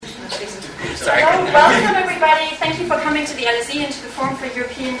Hello, welcome everybody. Thank you for coming to the LSE and to the Forum for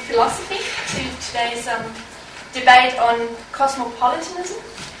European Philosophy, to today's debate on cosmopolitanism.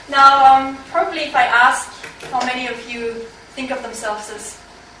 Now, probably if I ask how many of you think of themselves as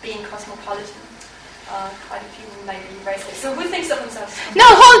being cosmopolitan, quite a few maybe raise it. So who thinks of themselves? No,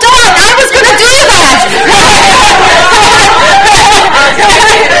 hold on! I was going to do that!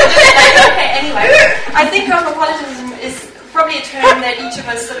 Okay, anyway. I think cosmopolitanism is probably a term that each of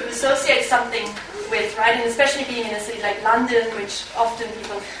us sort of associates something with, right? And especially being in a city like London, which often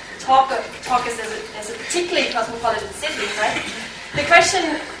people talk as a particularly cosmopolitan city, right? The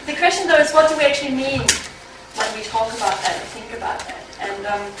question though is, what do we actually mean when we talk about that or think about that? And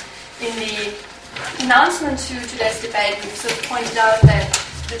in the announcement to today's debate, we've sort of pointed out that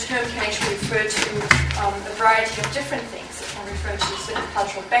the term can actually refer to a variety of different things. It can refer to a certain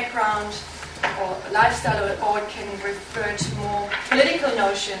cultural background or a lifestyle, or it can refer to more political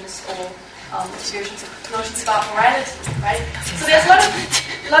notions or notions about morality, right? So there's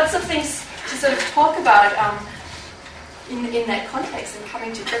lots of things to sort of talk about in that context and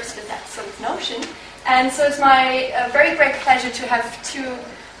coming to grips with that sort of notion. And so it's my very great pleasure to have two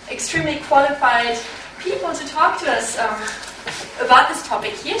extremely qualified people to talk to us about this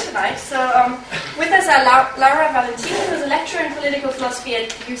topic here tonight. So with us are Laura Valentini, who is a lecturer in political philosophy at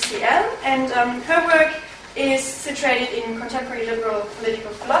UCL, and her work is situated in contemporary liberal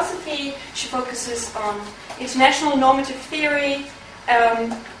political philosophy. She focuses on international normative theory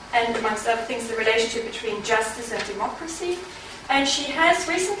and, amongst other things, the relationship between justice and democracy. And she has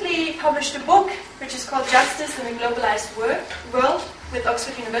recently published a book which is called Justice in a Globalized World with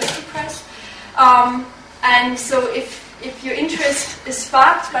Oxford University Press. And so if your interest is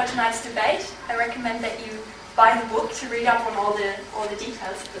sparked by tonight's debate, I recommend that you buy the book to read up on all the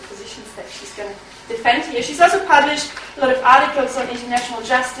details of the positions that she's going to defend here. She's also published a lot of articles on international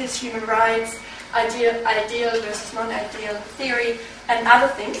justice, human rights, ideal versus non-ideal theory, and other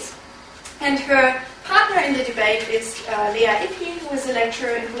things. And her partner in the debate is Lea Ippy, who is a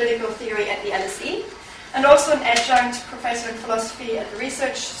lecturer in political theory at the LSE, and also an adjunct professor in philosophy at the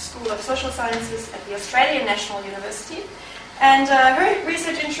Research School of Social Sciences at the Australian National University. And her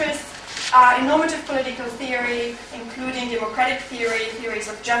research interests are in normative political theory, including democratic theory, theories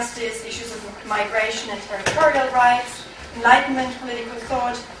of justice, issues of migration and territorial rights, Enlightenment political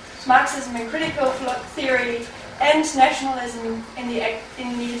thought, Marxism and critical theory, and nationalism in the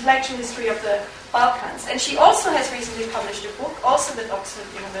intellectual history of the Balkans. And she also has recently published a book, also with Oxford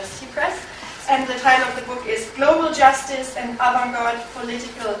University Press, and the title of the book is Global Justice and Avant-Garde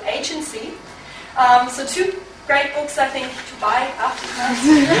Political Agency. So two great books, I think, to buy after class.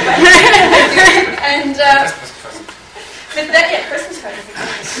 And with that, Christmas card is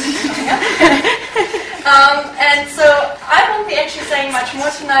coming up. And so I won't be actually saying much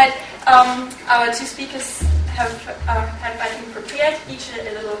more tonight. Our two speakers have I think, prepared each a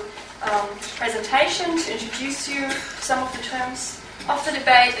little presentation to introduce you to some of the terms of the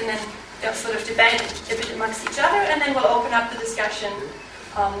debate, and then they'll sort of debate a bit amongst each other, and then we'll open up the discussion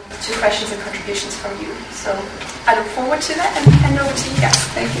to questions and contributions from you. So I look forward to that, and hand over to you guys.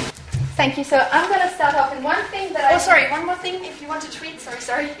 Thank you. Thank you. So I'm going to start off, and one thing that one more thing. If you want to tweet,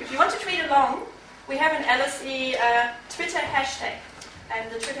 if you want to tweet along, we have an LSE Twitter hashtag, and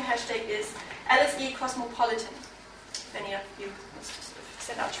the Twitter hashtag is LSE Cosmopolitan. If any of you wants to sort of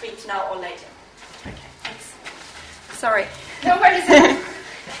send out tweets now or later. Okay, thanks. Sorry. No worries.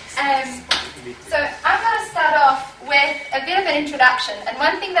 So I'm going to start off with a bit of an introduction. And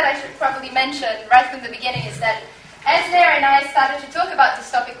one thing that I should probably mention right from the beginning is that as Lea and I started to talk about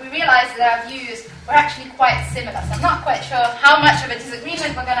this topic, we realized that our views were actually quite similar. So I'm not quite sure how much of a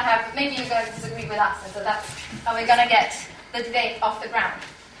disagreement we're going to have, but maybe you're going to disagree with us. And so that's how we're going to get the debate off the ground.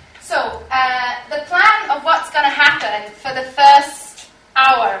 So the plan of what's going to happen for the first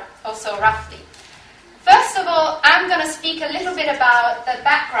hour or so, roughly. First of all, I'm going to speak a little bit about the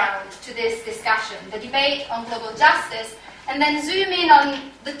background to this discussion, the debate on global justice, and then zoom in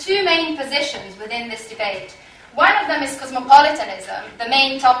on the two main positions within this debate. One of them is cosmopolitanism, the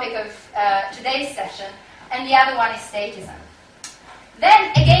main topic of today's session, and the other one is statism.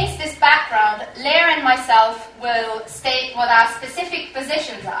 Then, against this background, Lea and myself will state what our specific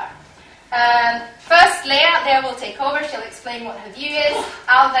positions are. First, Lea will take over. She'll explain what her view is.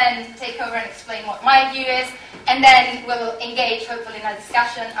 I'll then take over and explain what my view is. And then we'll engage, hopefully, in a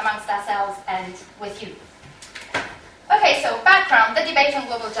discussion amongst ourselves and with you. Okay, so background, the debate on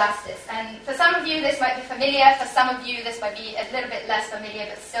global justice. And for some of you, this might be familiar. For some of you, this might be a little bit less familiar,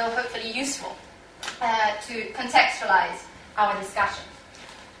 but still hopefully useful to contextualize our discussion.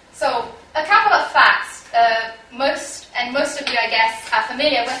 So, a couple of facts. Most of you, I guess, are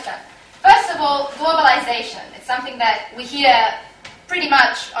familiar with them. First first of all, globalization. It's something that we hear pretty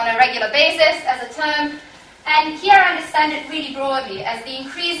much on a regular basis as a term. And here I understand it really broadly as the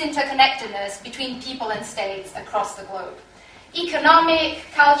increased interconnectedness between people and states across the globe. Economic,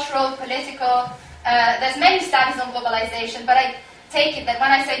 cultural, political. There's many studies on globalization, but I take it that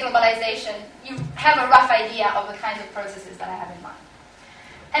when I say globalization, you have a rough idea of the kinds of processes that I have in mind.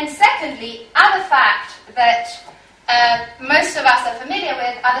 And secondly, other fact that most of us are familiar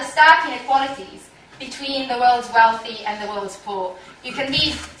with are the stark inequalities between the world's wealthy and the world's poor. You can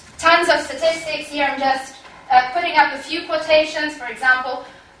read tons of statistics here. I'm just putting up a few quotations. For example,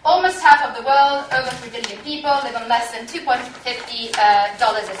 almost half of the world, over 3 billion people, live on less than $2.50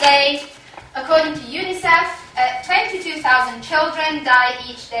 a day. According to UNICEF, 22,000 children die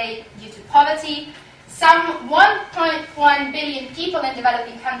each day due to poverty. Some 1.1 billion people in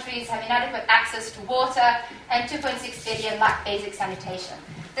developing countries have inadequate access to water, and 2.6 billion lack basic sanitation.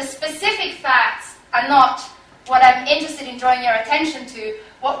 The specific facts are not what I'm interested in drawing your attention to.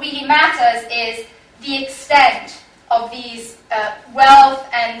 What really matters is the extent of these wealth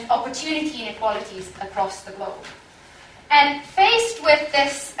and opportunity inequalities across the globe. And faced with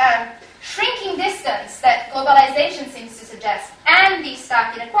this shrinking distance that globalization seems to suggest and these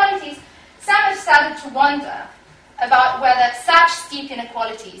stark inequalities, some have started to wonder about whether such steep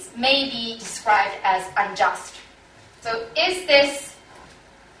inequalities may be described as unjust. So is this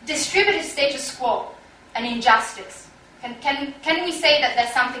distributive status quo an injustice? Can we say that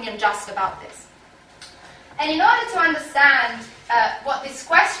there's something unjust about this? And in order to understand what this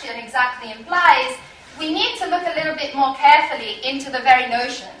question exactly implies, we need to look a little bit more carefully into the very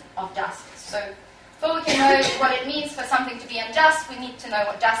notion of justice. So before we can know what it means for something to be unjust, we need to know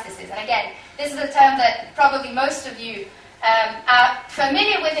what justice is. And again, this is a term that probably most of you are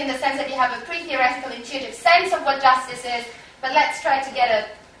familiar with in the sense that you have a pretty theoretical, intuitive sense of what justice is, but let's try to get a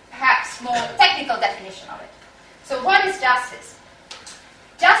perhaps more technical definition of it. So what is justice?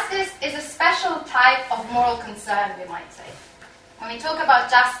 Justice is a special type of moral concern, we might say. When we talk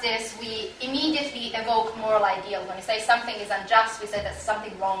about justice, we immediately evoke moral ideals. When we say something is unjust, we say there's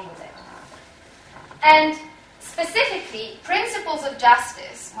something wrong with it. And specifically, principles of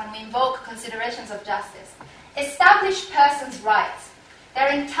justice, when we invoke considerations of justice, establish persons' rights, their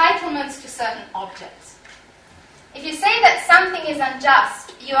entitlements to certain objects. If you say that something is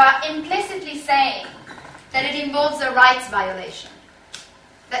unjust, you are implicitly saying that it involves a rights violation,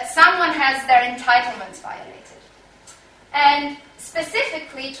 that someone has their entitlements violated. And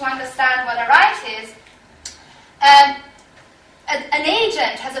specifically, to understand what a right is, an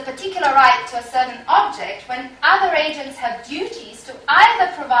agent has a particular right to a certain object when other agents have duties to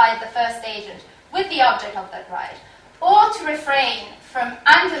either provide the first agent with the object of that right or to refrain from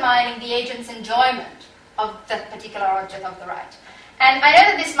undermining the agent's enjoyment of that particular object of the right. And I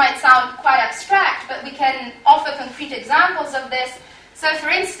know that this might sound quite abstract, but we can offer concrete examples of this. So, for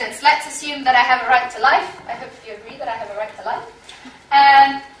instance, let's assume that I have a right to life. I hope you agree that I have a right to life.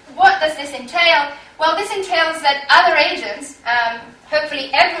 And what does this entail? Well, this entails that other agents,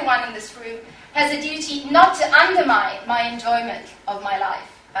 hopefully everyone in this room, has a duty not to undermine my enjoyment of my life.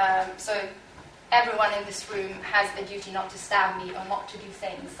 So everyone in this room has the duty not to stab me or not to do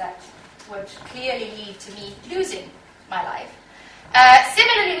things that would clearly lead to me losing my life.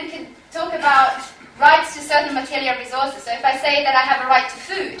 Similarly, we could talk about rights to certain material resources. So if I say that I have a right to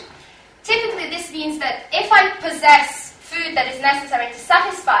food, typically this means that if I possess food that is necessary to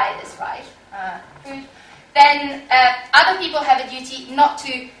satisfy this right, food, then other people have a duty not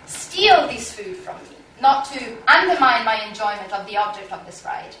to steal this food from me, not to undermine my enjoyment of the object of this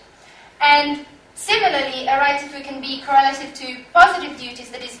right. And similarly, a right to food can be correlative to positive duties,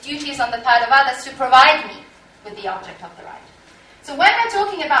 that is, duties on the part of others to provide me with the object of the right. So when we're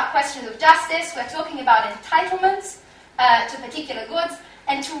talking about questions of justice, we're talking about entitlements to particular goods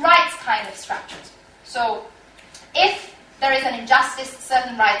and to rights kind of structures. So if there is an injustice,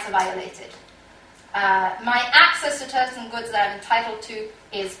 certain rights are violated. My access to certain goods that I'm entitled to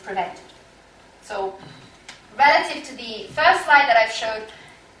is prevented. So relative to the first slide that I've showed,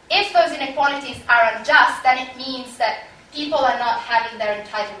 if those inequalities are unjust, then it means that people are not having their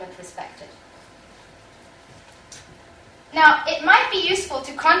entitlement respected. Now, it might be useful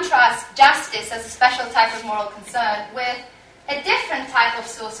to contrast justice as a special type of moral concern with a different type of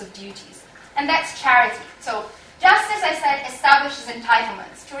source of duties, and that's charity. So, justice, I said, establishes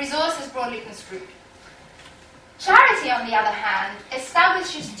entitlements to resources broadly construed. Charity, on the other hand,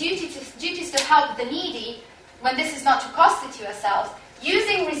 establishes duties to help the needy when this is not too costly to yourselves,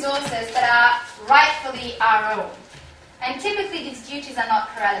 using resources that are rightfully our own. And typically, these duties are not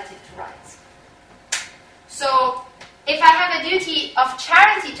correlative to rights. So, if I have a duty of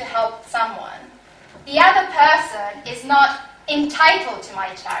charity to help someone, the other person is not entitled to my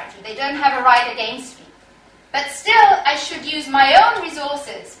charity. They don't have a right against me. But still, I should use my own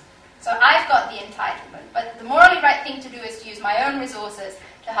resources. So I've got the entitlement, but the morally right thing to do is to use my own resources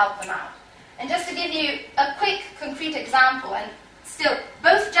to help them out. And just to give you a quick, concrete example, and still,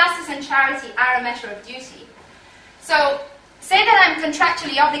 both justice and charity are a matter of duty. So, say that I'm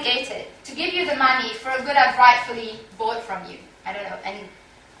contractually obligated to give you the money for a good I've rightfully bought from you. I don't know, any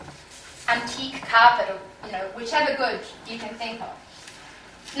antique carpet or, whichever good you can think of.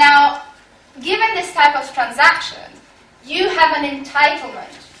 Now, given this type of transaction, you have an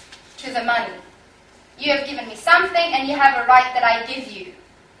entitlement to the money. You have given me something and you have a right that I give you,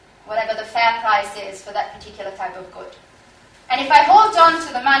 whatever the fair price is for that particular type of good. And if I hold on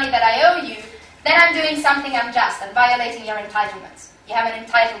to the money that I owe you, then I'm doing something unjust and violating your entitlements. You have an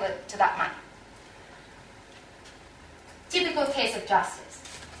entitlement to that money. Typical case of justice.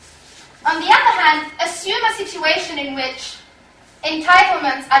 On the other hand, assume a situation in which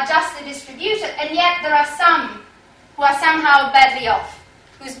entitlements are justly distributed, and yet there are some who are somehow badly off,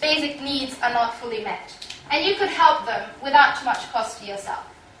 whose basic needs are not fully met, and you could help them without too much cost to yourself.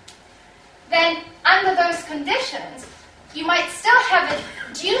 Then, under those conditions, you might still have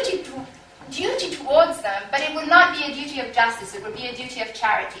a duty towards them, but it would not be a duty of justice, it would be a duty of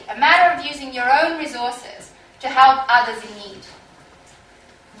charity, a matter of using your own resources to help others in need.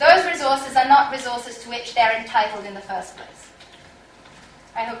 Those resources are not resources to which they're entitled in the first place.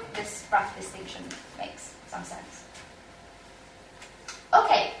 I hope this rough distinction makes some sense.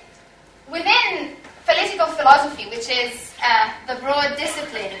 Okay, within political philosophy, which is the broad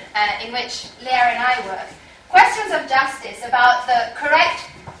discipline in which Leah and I work, questions of justice about the correct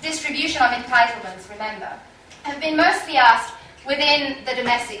distribution of entitlements, remember, have been mostly asked within the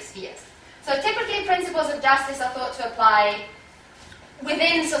domestic spheres. So typically principles of justice are thought to apply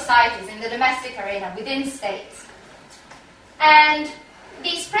within societies, in the domestic arena, within states. And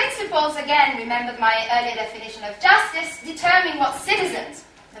these principles, again, remember my earlier definition of justice, determine what citizens,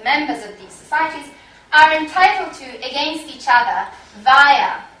 the members of these societies, are entitled to against each other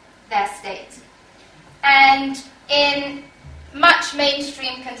via their state. And in much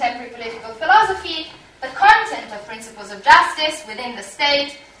mainstream contemporary political philosophy, the content of principles of justice within the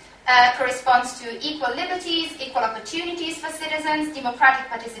state corresponds to equal liberties, equal opportunities for citizens, democratic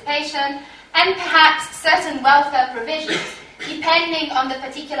participation, and perhaps certain welfare provisions, depending on the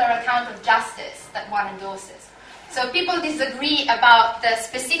particular account of justice that one endorses. So people disagree about the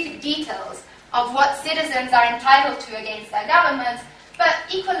specific details of what citizens are entitled to against their governments, but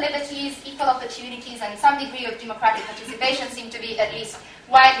equal liberties, equal opportunities, and some degree of democratic participation seem to be at least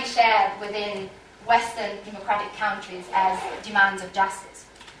widely shared within Western democratic countries as demands of justice.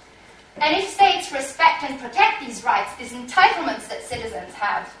 And if states respect and protect these rights, these entitlements that citizens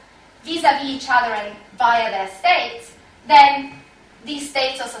have vis-à-vis each other and via their states, then these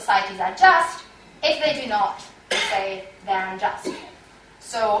states or societies are just. If they do not, we say they're unjust.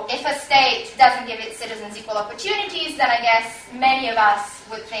 So if a state doesn't give its citizens equal opportunities, then I guess many of us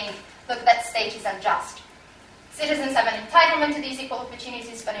would think, look, that state is unjust. Citizens have an entitlement to these equal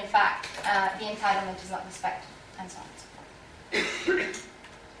opportunities, but in fact, the entitlement is not respected, and so on and so forth.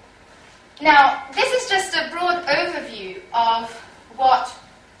 Now, this is just a broad overview of what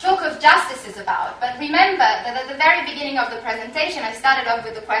talk of justice is about, but remember that at the very beginning of the presentation, I started off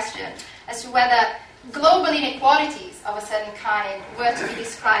with the question as to whether global inequalities of a certain kind were to be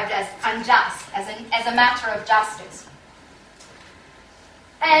described as unjust, as a matter of justice.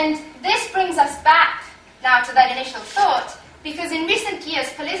 And this brings us back now to that initial thought, because in recent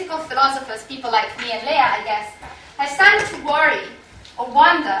years, political philosophers, people like me and Leah, I guess, have started to worry or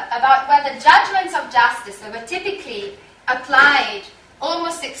wonder about whether judgments of justice that were typically applied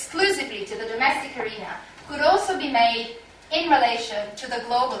almost exclusively to the domestic arena could also be made in relation to the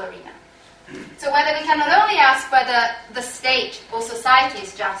global arena. So whether we can not only ask whether the state or society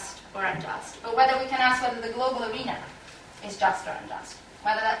is just or unjust, but whether we can ask whether the global arena is just or unjust,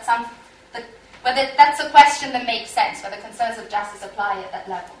 whether that's a question that makes sense, whether concerns of justice apply at that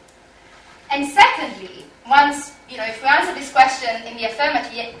level. And secondly, if we answer this question in the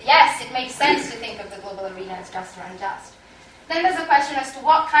affirmative, yes, it makes sense to think of the global arena as just or unjust. Then there's a question as to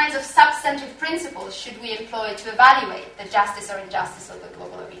what kinds of substantive principles should we employ to evaluate the justice or injustice of the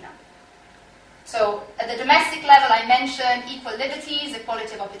global arena. So at the domestic level, I mentioned equal liberties,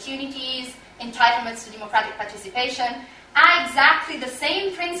 equality of opportunities, entitlements to democratic participation, are exactly the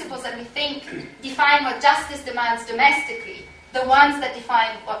same principles that we think define what justice demands domestically, the ones that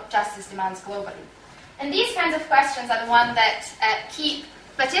define what justice demands globally. And these kinds of questions are the ones that keep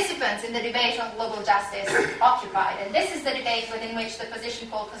participants in the debate on global justice occupied. And this is the debate within which the position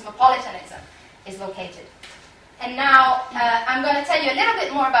called cosmopolitanism is located. And now I'm going to tell you a little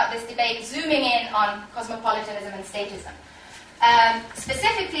bit more about this debate, zooming in on cosmopolitanism and statism.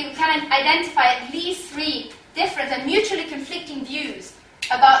 Specifically, we can identify at least 3 different and mutually conflicting views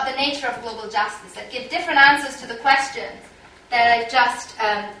about the nature of global justice that give different answers to the questions that I've just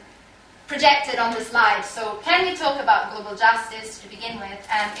projected on the slide. So can we talk about global justice to begin with?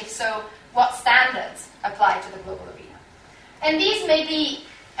 And if so, what standards apply to the global arena? And these may be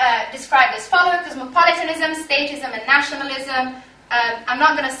described as follow: cosmopolitanism, statism, and nationalism. I'm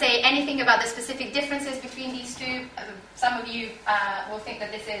not going to say anything about the specific differences between these two. Some of you will think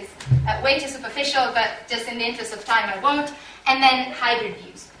that this is way too superficial, but just in the interest of time, I won't. And then hybrid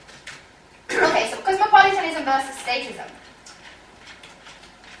views. Okay, so cosmopolitanism versus statism.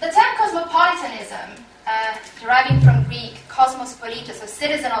 The term cosmopolitanism, deriving from Greek kosmos politos, so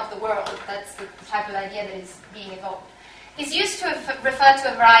citizen of the world, that's the type of idea that is being evoked, is used to refer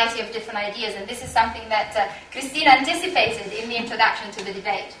to a variety of different ideas, and this is something that Christine anticipated in the introduction to the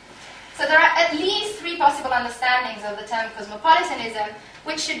debate. So there are at least 3 possible understandings of the term cosmopolitanism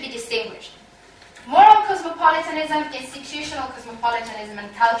which should be distinguished. Moral cosmopolitanism, institutional cosmopolitanism,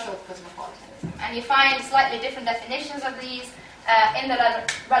 and cultural cosmopolitanism. And you find slightly different definitions of these in the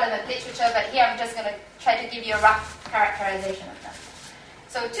relevant literature, but here I'm just going to try to give you a rough characterization of them.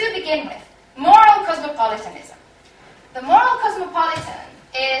 So to begin with, moral cosmopolitanism. The moral cosmopolitan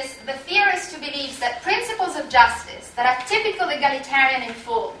is the theorist who believes that principles of justice that are typical egalitarian in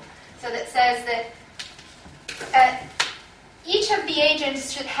form, so that says that each of the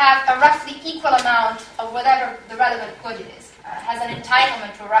agents should have a roughly equal amount of whatever the relevant good is, has an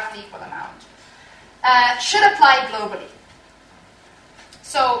entitlement to a roughly equal amount, should apply globally.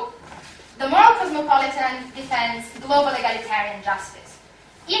 So the moral cosmopolitan defends global egalitarian justice.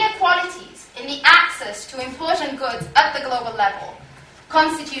 Inequalities in the access to important goods at the global level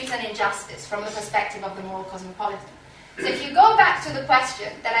constitute an injustice from the perspective of the moral cosmopolitan. So if you go back to the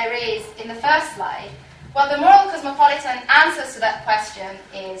question that I raised in the first slide, well, the moral cosmopolitan answers to that question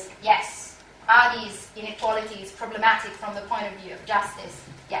is yes. Are these inequalities problematic from the point of view of justice?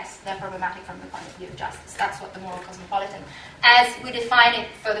 Yes, they're problematic from the point of view of justice. That's what the moral cosmopolitan, as we define it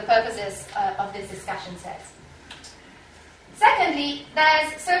for the purposes of this discussion, says. Secondly,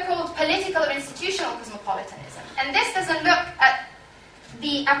 there's so-called political or institutional cosmopolitanism. And this doesn't look at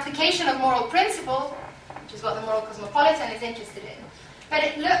the application of moral principle, which is what the moral cosmopolitan is interested in, but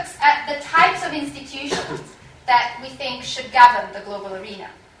it looks at the types of institutions that we think should govern the global arena.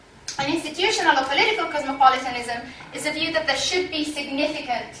 An institutional or political cosmopolitanism is a view that there should be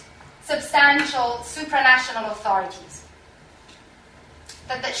significant, substantial, supranational authorities.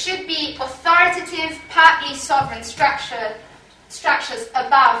 That there should be authoritative, partly sovereign structures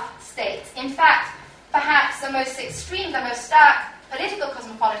above states. In fact, perhaps the most extreme, the most stark political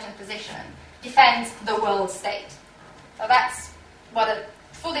cosmopolitan position defends the world state. So that's what a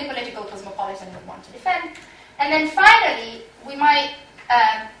fully political cosmopolitan would want to defend. And then finally, we might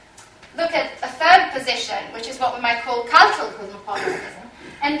look at a third position, which is what we might call cultural cosmopolitanism.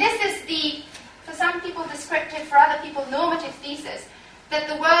 And this is the, for some people, descriptive, for other people, normative thesis that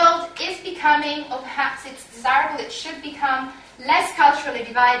the world is becoming, or perhaps it's desirable, it should become less culturally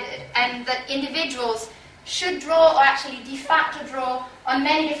divided, and that individuals should draw, or actually de facto draw, on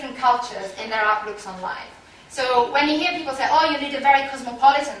many different cultures in their outlooks on life. So when you hear people say, oh, you lead a very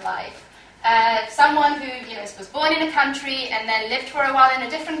cosmopolitan life, someone who was born in a country and then lived for a while in a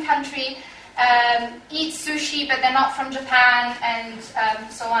different country, eats sushi but they're not from Japan, and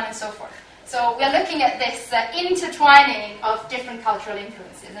so on and so forth. So we're looking at this intertwining of different cultural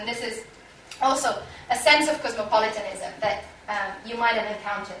influences, and this is also a sense of cosmopolitanism that you might have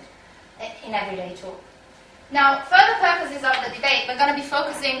encountered in everyday talk. Now, for the purposes of the debate, we're going to be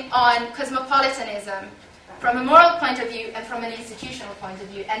focusing on cosmopolitanism from a moral point of view and from an institutional point of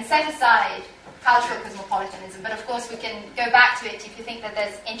view, and set aside cultural cosmopolitanism. But of course, we can go back to it if you think that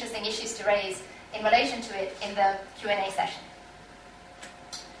there's interesting issues to raise in relation to it in the Q&A session.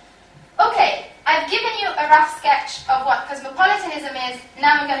 Okay, I've given you a rough sketch of what cosmopolitanism is.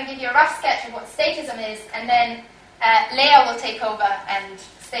 Now I'm going to give you a rough sketch of what statism is, and then Leah will take over and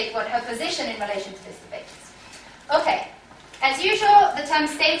state what her position in relation to this debate is. Okay. As usual, the term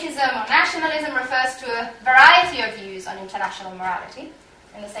statism or nationalism refers to a variety of views on international morality,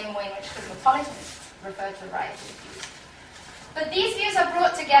 in the same way in which cosmopolitanists refer to a variety of views. But these views are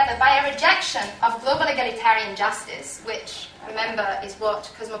brought together by a rejection of global egalitarian justice, which, remember, is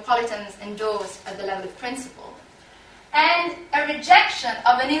what cosmopolitans endorse at the level of principle, and a rejection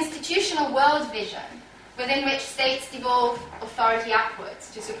of an institutional world vision within which states devolve authority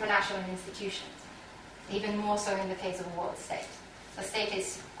upwards to supranational institutions, even more so in the case of a world state. The state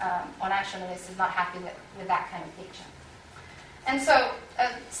is, or nationalist, is not happy with that kind of picture. And so,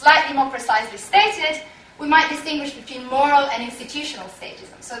 slightly more precisely stated, we might distinguish between moral and institutional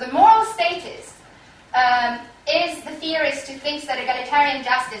statism. So the moral statist is the theorist who thinks that egalitarian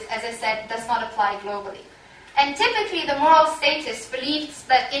justice, as I said, does not apply globally. And typically the moral statist believes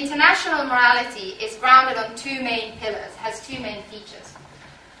that international morality is grounded on two main pillars, has two main features.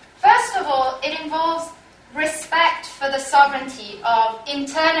 First of all, it involves respect for the sovereignty of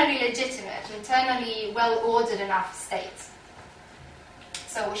internally legitimate, internally well-ordered enough states.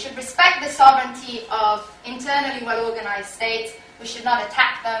 So we should respect the sovereignty of internally well-organized states. We should not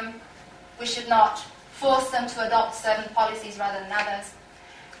attack them. We should not force them to adopt certain policies rather than others.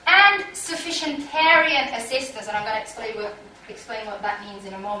 And sufficientarian assistance, and I'm going to explain what that means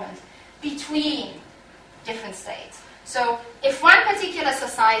in a moment, between different states. So if one particular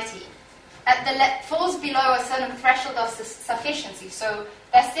society falls below a certain threshold of sufficiency, so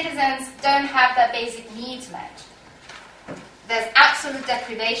their citizens don't have their basic needs met, there's absolute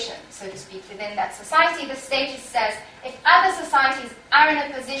deprivation, so to speak, within that society, the statist says if other societies are in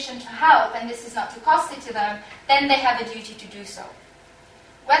a position to help, and this is not too costly to them, then they have a duty to do so.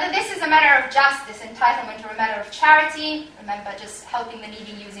 Whether this is a matter of justice, entitlement, or a matter of charity, remember just helping the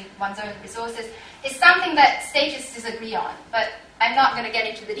needy using one's own resources, is something that statists disagree on, but I'm not going to get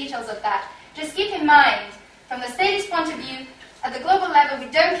into the details of that. Just keep in mind, from the statist point of view, at the global level,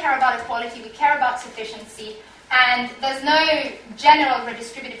 we don't care about equality, we care about sufficiency, and there's no general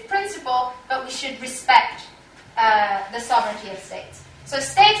redistributive principle, but we should respect the sovereignty of states. So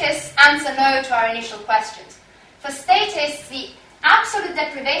statists answer no to our initial questions. For statists, the absolute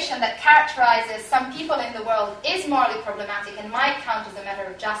deprivation that characterizes some people in the world is morally problematic and might count as a matter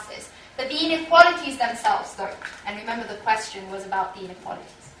of justice, but the inequalities themselves don't. And remember, the question was about the inequalities.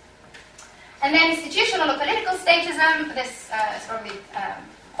 And then institutional or political statism, this is probably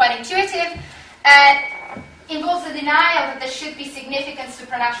quite intuitive, involves the denial that there should be significant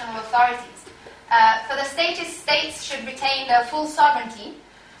supranational authorities. For the statist, states should retain their full sovereignty,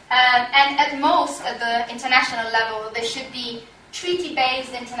 and at most, at the international level, there should be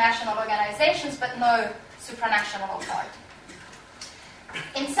treaty-based international organizations, but no supranational authority.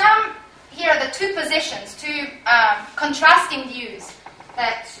 In sum, here are the two positions, two contrasting views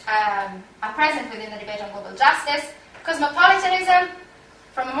that are present within the debate on global justice. Cosmopolitanism,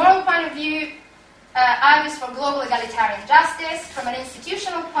 from a moral point of view, argues for global egalitarian justice. From an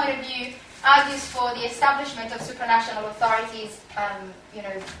institutional point of view, argues for the establishment of supranational authorities,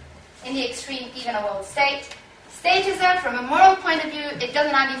 in the extreme, even a world state. Statism, from a moral point of view, it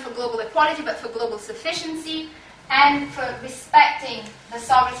doesn't argue for global equality, but for global sufficiency, and for respecting the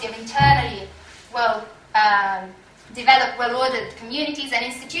sovereignty of internally developed, well-ordered communities. And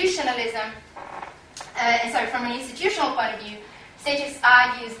institutionalism, from an institutional point of view, statists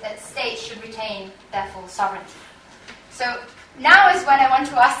argues that states should retain their full sovereignty. So now is when I want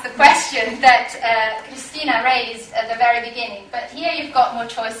to ask the question that Christina raised at the very beginning, but here you've got more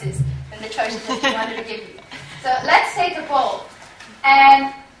choices than the choices that she wanted to give you. So let's take a poll.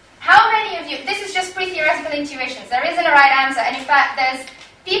 And how many of you, this is just pre-theoretical intuitions, there isn't a right answer, and in fact there's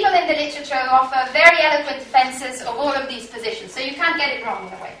people in the literature who offer very eloquent defenses of all of these positions, so you can't get it wrong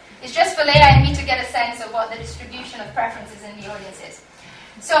in a way. It's just for Leah and me to get a sense of what the distribution of preferences in the audience is.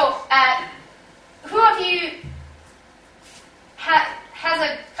 So, who of you has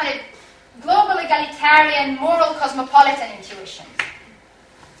a kind of global egalitarian, moral cosmopolitan intuition?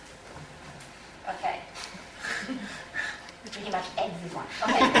 Okay. Pretty much everyone.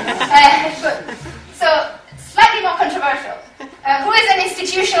 Okay. Good. So, slightly more controversial. Who is an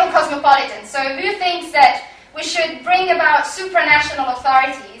institutional cosmopolitan? So, who thinks that we should bring about supranational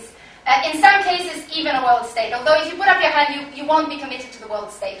authorities? In some cases, even a world state. Although if you put up your hand, you won't be committed to the world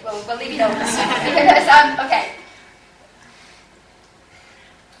state. We'll leave it open. Because, okay.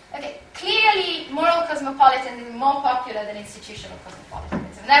 Okay. Clearly, moral cosmopolitanism is more popular than institutional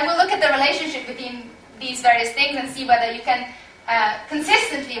cosmopolitanism. Now we'll look at the relationship between these various things and see whether you can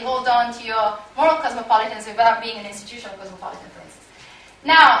consistently hold on to your moral cosmopolitanism without being an institutional cosmopolitan, for instance.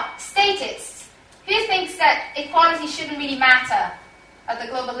 Now, statists. Who thinks that equality shouldn't really matter at the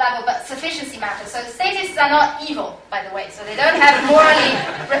global level, but sufficiency matters? So the statists are not evil, by the way, so they don't have morally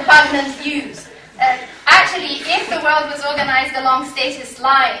repugnant views. Actually, if the world was organized along statist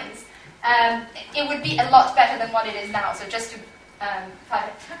lines, it would be a lot better than what it is now. So just to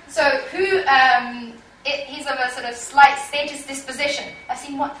so who he's of a sort of slight statist disposition. I've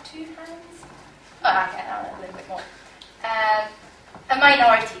seen what, 2 hands? Oh, okay, now a little bit more. A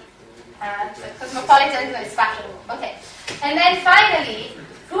minority. So cosmopolitanism is fashionable. Okay. And then finally,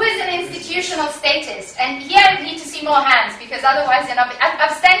 who is an institutional statist? And here I need to see more hands because otherwise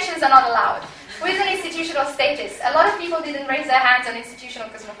abstentions are not allowed. Who is an institutional statist? A lot of people didn't raise their hands on institutional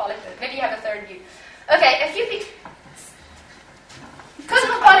cosmopolitanism. Maybe you have a third view. Okay, a few people.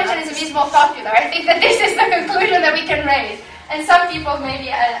 Cosmopolitanism is more popular. I think that this is the conclusion that we can raise. And some people maybe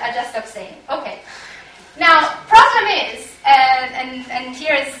are just abstaining. Okay. Now, problem is, and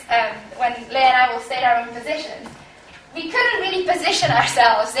here is when Leah and I will state our own positions, we couldn't really position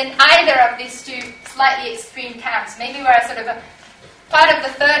ourselves in either of these two slightly extreme camps. Maybe we're a sort of a part of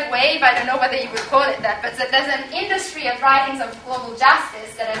the third wave, I don't know whether you would call it that, but there's an industry of writings of global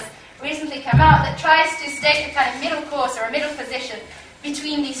justice that has recently come out that tries to state a kind of middle course or a middle position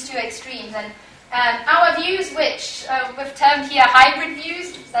between these two extremes. And our views, which we've termed here hybrid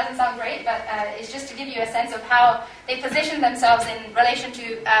views, which doesn't sound great, but it's just to give you a sense of how they position themselves in relation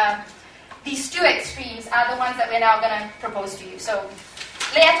to these two extremes, are the ones that we're now going to propose to you. So,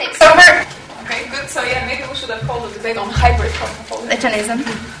 Leah takes over. Okay, good. So yeah, maybe we should have called the debate on hybrid cosmopolitanism.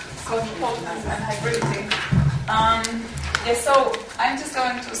 Cosmopolitanism and hybridity. So I'm just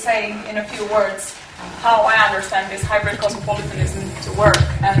going to say in a few words how I understand this hybrid cosmopolitanism to work.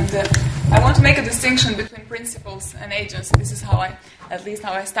 And I want to make a distinction between principles and agency. This is how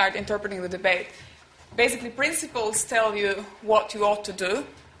I start interpreting the debate. Basically, principles tell you what you ought to do.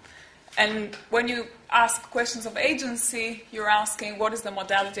 And when you ask questions of agency, you're asking what is the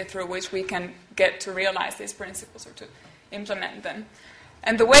modality through which we can get to realize these principles or to implement them.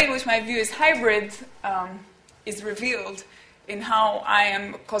 And the way in which my view is hybrid is revealed in how I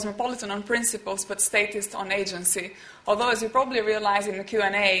am cosmopolitan on principles but statist on agency. Although, as you probably realize in the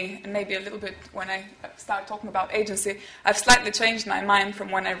Q&A, and maybe a little bit when I start talking about agency, I've slightly changed my mind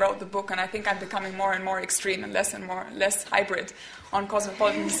from when I wrote the book, and I think I'm becoming more and more extreme and less hybrid on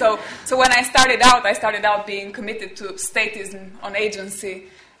cosmopolitanism. So when I started out being committed to statism on agency,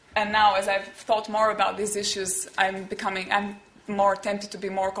 and now as I've thought more about these issues, I'm more tempted to be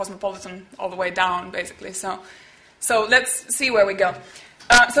more cosmopolitan all the way down, basically. So let's see where we go.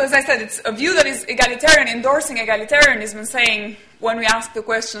 So as I said, it's a view that is egalitarian, endorsing egalitarianism, and saying when we ask the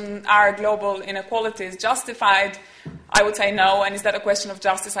question, are global inequalities justified? I would say no, and is that a question of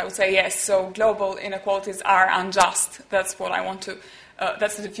justice? I would say yes. So global inequalities are unjust. That's what I want to.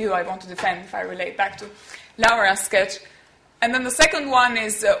 That's the view I want to defend. If I relate back to Laura's sketch, and then the second one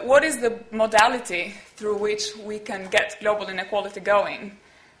is what is the modality through which we can get global inequality going?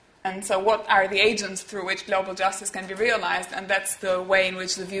 And so what are the agents through which global justice can be realized? And that's the way in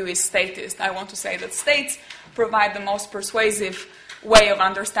which the view is statist. I want to say that states provide the most persuasive way of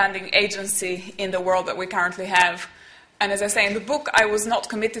understanding agency in the world that we currently have. And as I say in the book, I was not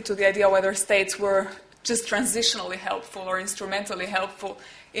committed to the idea whether states were just transitionally helpful or instrumentally helpful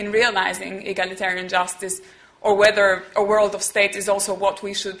in realizing egalitarian justice, or whether a world of states is also what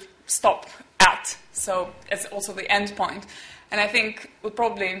we should stop at. So it's also the end point. And I think it would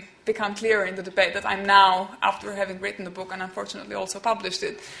probably become clearer in the debate that I'm now, after having written the book and unfortunately also published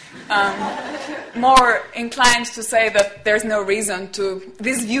it, more inclined to say that there's no reason to,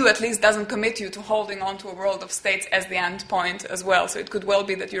 this view at least doesn't commit you to holding on to a world of states as the end point as well. So it could well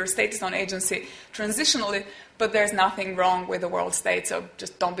be that you're a statist on agency transitionally, but there's nothing wrong with the world state, so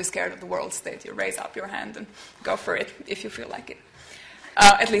just don't be scared of the world state. You raise up your hand and go for it if you feel like it.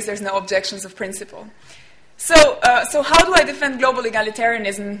 At least there's no objections of principle. So how do I defend global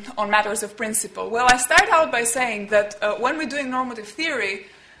egalitarianism on matters of principle? Well, I start out by saying that when we're doing normative theory,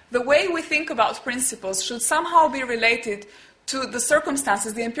 the way we think about principles should somehow be related to the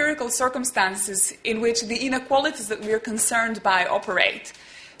circumstances, the empirical circumstances in which the inequalities that we are concerned by operate.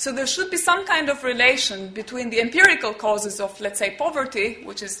 So there should be some kind of relation between the empirical causes of, let's say, poverty,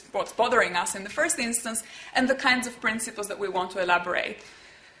 which is what's bothering us in the first instance, and the kinds of principles that we want to elaborate.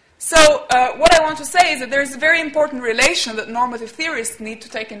 So what I want to say is that there's a very important relation that normative theorists need to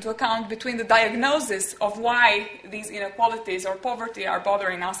take into account between the diagnosis of why these inequalities or poverty are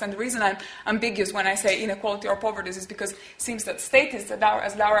bothering us. And the reason I'm ambiguous when I say inequality or poverty is because it seems that statists,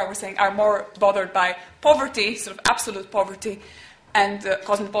 as Laura was saying, are more bothered by poverty, sort of absolute poverty, and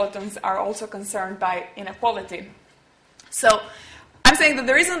cosmopolitans are also concerned by inequality. So I'm saying that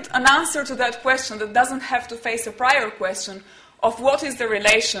there isn't an answer to that question that doesn't have to face a prior question of what is the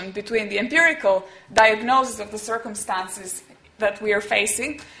relation between the empirical diagnosis of the circumstances that we are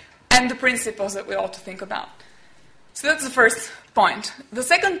facing and the principles that we ought to think about. So that's the first point. The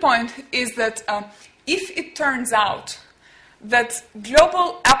second point is that if it turns out that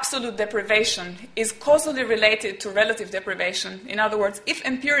global absolute deprivation is causally related to relative deprivation, in other words, if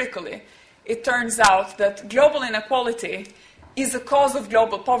empirically it turns out that global inequality is a cause of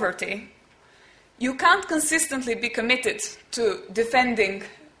global poverty, you can't consistently be committed to defending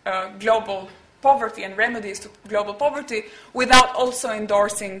global poverty and remedies to global poverty without also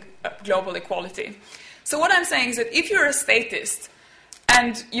endorsing global equality. So what I'm saying is that if you're a statist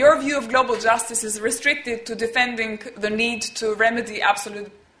and your view of global justice is restricted to defending the need to remedy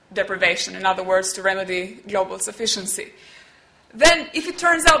absolute deprivation, in other words, to remedy global sufficiency, then if it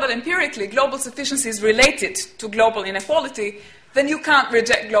turns out that empirically global sufficiency is related to global inequality, then you can't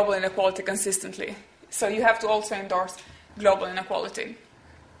reject global inequality consistently. So you have to also endorse global inequality.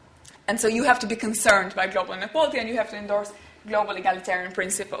 And so you have to be concerned by global inequality, and you have to endorse global egalitarian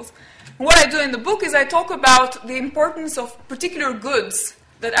principles. And what I do in the book is I talk about the importance of particular goods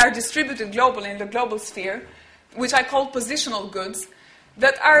that are distributed globally in the global sphere, which I call positional goods,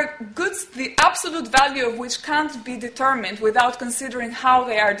 that are goods the absolute value of which can't be determined without considering how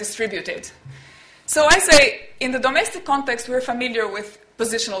they are distributed. So I say, in the domestic context, we're familiar with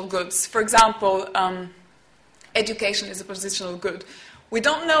positional goods. For example, education is a positional good. We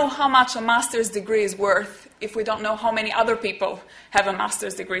don't know how much a master's degree is worth if we don't know how many other people have a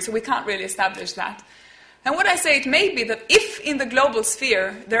master's degree, so we can't really establish that. And what I say, it may be that if in the global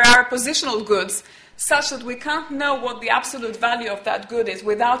sphere there are positional goods such that we can't know what the absolute value of that good is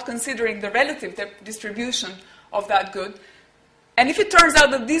without considering the relative distribution of that good, and if it turns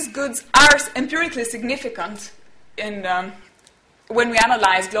out that these goods are empirically significant when we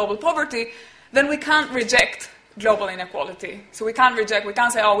analyze global poverty, then we can't reject global inequality. So we can't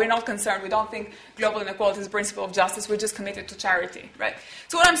say, oh, we're not concerned, we don't think global inequality is a principle of justice, we're just committed to charity, right?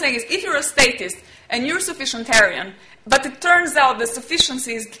 So what I'm saying is, if you're a statist and you're sufficientarian, but it turns out that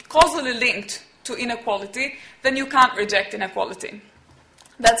sufficiency is causally linked to inequality, then you can't reject inequality.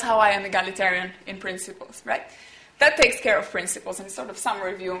 That's how I am egalitarian in principles, right? That takes care of principles, and it's sort of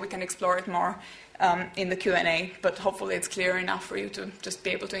summary view, and we can explore it more in the Q&A, but hopefully it's clear enough for you to just be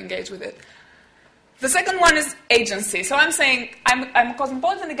able to engage with it. The second one is agency. So I'm saying I'm a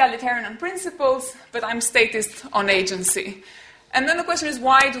cosmopolitan egalitarian on principles, but I'm statist on agency. And then the question is,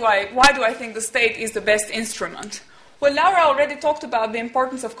 why do I think the state is the best instrument? Well, Laura already talked about the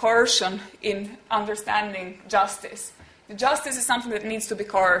importance of coercion in understanding justice. Justice is something that needs to be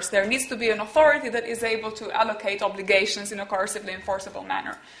coerced. There needs to be an authority that is able to allocate obligations in a coercively enforceable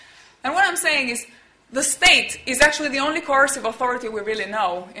manner. And what I'm saying is, the state is actually the only coercive authority we really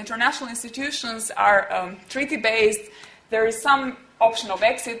know. International institutions are treaty-based. There is some option of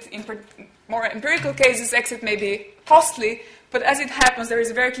exit. In more empirical cases, exit may be costly, but as it happens, there is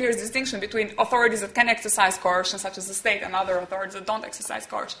a very clear distinction between authorities that can exercise coercion, such as the state, and other authorities that don't exercise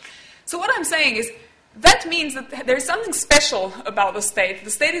coercion. So what I'm saying is, that means that there is something special about the state.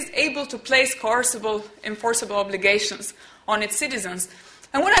 The state is able to place coercible, enforceable obligations on its citizens.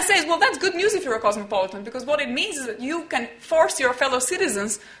 And what I say is, well, that's good news if you're a cosmopolitan, because what it means is that you can force your fellow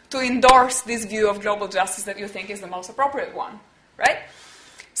citizens to endorse this view of global justice that you think is the most appropriate one, right?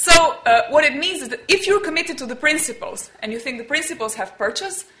 So what it means is that if you're committed to the principles, and you think the principles have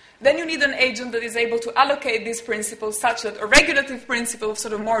purchase, then you need an agent that is able to allocate these principles such that a regulative principle of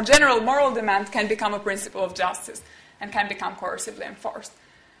sort of more general moral demand can become a principle of justice and can become coercively enforced.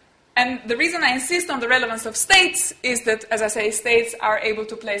 And the reason I insist on the relevance of states is that, as I say, states are able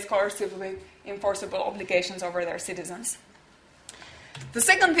to place coercively enforceable obligations over their citizens. The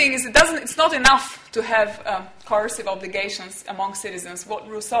second thing is it's not enough to have coercive obligations among citizens. What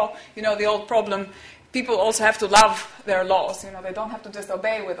Rousseau, the old problem, people also have to love their laws. They don't have to just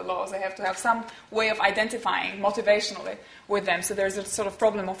obey with the laws. They have to have some way of identifying motivationally with them. So there's a sort of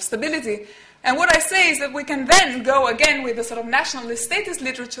problem of stability. And what I say is that we can then go again with the sort of nationalist statist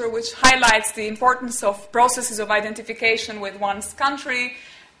literature, which highlights the importance of processes of identification with one's country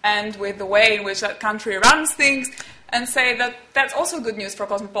and with the way in which that country runs things, and say that that's also good news for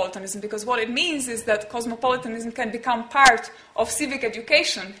cosmopolitanism, because what it means is that cosmopolitanism can become part of civic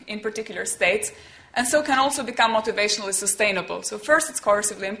education in particular states, and so can also become motivationally sustainable. So first it's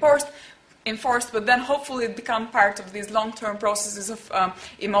coercively enforced, but then hopefully it becomes part of these long-term processes of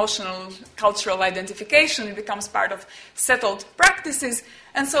emotional, cultural identification. It becomes part of settled practices,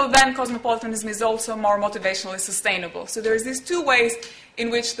 and so then cosmopolitanism is also more motivationally sustainable. So there's these two ways in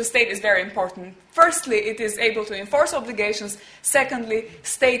which the state is very important. Firstly, it is able to enforce obligations. Secondly,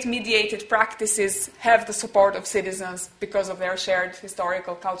 state-mediated practices have the support of citizens because of their shared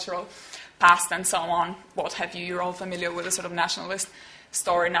historical, cultural past, and so on. What have you? You're all familiar with the sort of nationalist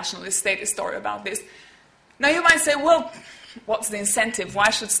statist story about this. Now you might say, well, what's the incentive? Why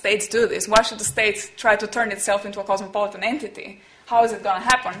should states do this? Why should the state try to turn itself into a cosmopolitan entity? How is it going to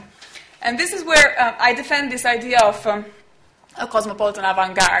happen? And this is where I defend this idea of a cosmopolitan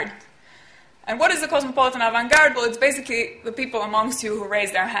avant-garde. And what is the cosmopolitan avant-garde? Well, it's basically the people amongst you who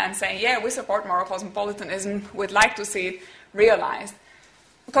raise their hands saying, yeah, we support moral cosmopolitanism, we'd like to see it realized.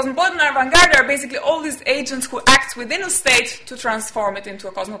 Cosmopolitan avant-garde are basically all these agents who act within a state to transform it into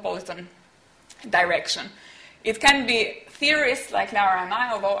a cosmopolitan direction. It can be theorists like Laura and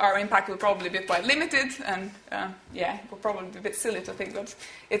I, although our impact will probably be quite limited, and it will probably be a bit silly to think that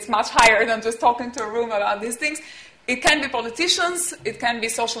it's much higher than just talking to a room about these things. It can be politicians, it can be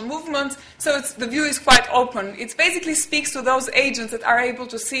social movements, so the view is quite open. It basically speaks to those agents that are able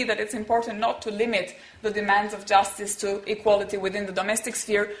to see that it's important not to limit the demands of justice to equality within the domestic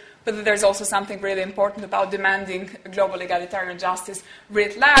sphere, but that there's also something really important about demanding global egalitarian justice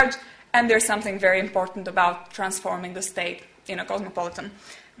writ large, and there's something very important about transforming the state in a cosmopolitan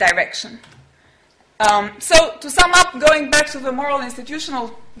direction. So to sum up, going back to the moral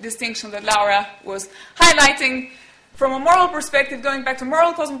institutional distinction that Laura was highlighting, from a moral perspective, going back to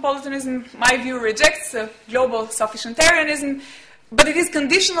moral cosmopolitanism, my view rejects global sufficientarianism, but it is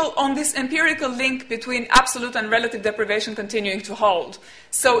conditional on this empirical link between absolute and relative deprivation continuing to hold.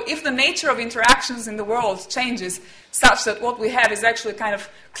 So if the nature of interactions in the world changes such that what we have is actually a kind of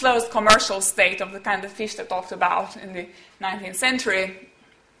closed commercial state of the kind of Fichte talked about in the 19th century,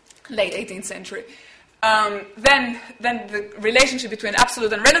 late 18th century, then the relationship between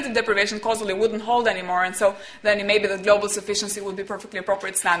absolute and relative deprivation causally wouldn't hold anymore, and so then maybe the global sufficiency would be perfectly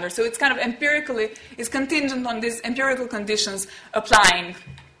appropriate standard. So it's kind of empirically, it's contingent on these empirical conditions applying.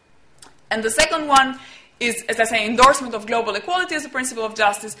 And the second one is, as I say, endorsement of global equality as a principle of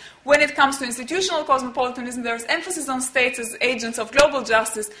justice. When it comes to institutional cosmopolitanism, there's emphasis on states as agents of global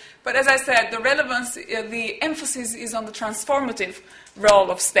justice, but as I said, the relevance, the emphasis is on the transformative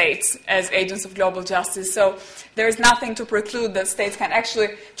role of states as agents of global justice. So there is nothing to preclude that states can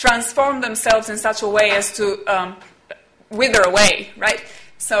actually transform themselves in such a way as to wither away, right?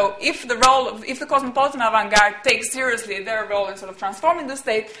 So if the cosmopolitan avant-garde takes seriously their role in sort of transforming the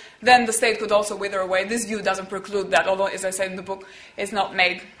state, then the state could also wither away. This view doesn't preclude that, although, as I said in the book, it's not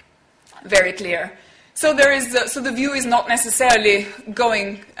made very clear. So the view is not necessarily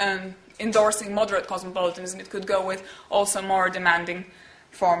going endorsing moderate cosmopolitanism. It could go with also more demanding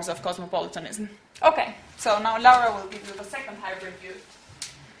forms of cosmopolitanism. Okay, so now Laura will give you the second hybrid view.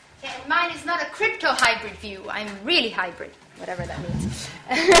 Yeah, and mine is not a crypto-hybrid view. I'm really hybrid, whatever that means.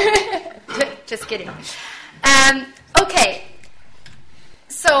 Just kidding. Okay,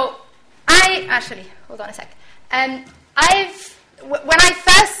 so hold on a sec. When I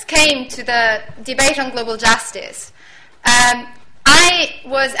first came to the debate on global justice, and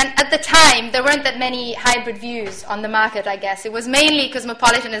at the time, there weren't that many hybrid views on the market, I guess. It was mainly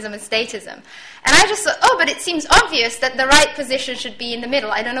cosmopolitanism and statism. And I just thought, but it seems obvious that the right position should be in the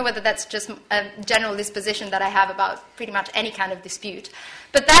middle. I don't know whether that's just a general disposition that I have about pretty much any kind of dispute.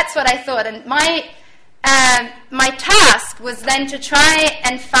 But that's what I thought. And my task was then to try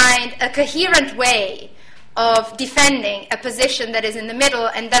and find a coherent way of defending a position that is in the middle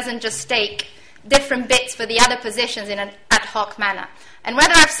and doesn't just take different bits for the other positions in an ad hoc manner. And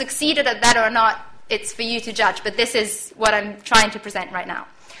whether I've succeeded at that or not, it's for you to judge, but this is what I'm trying to present right now.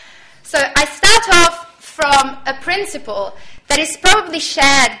 So I start off from a principle that is probably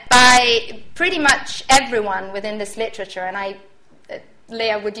shared by pretty much everyone within this literature, and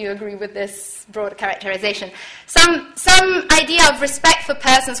Leah, would you agree with this broad characterization? Some idea of respect for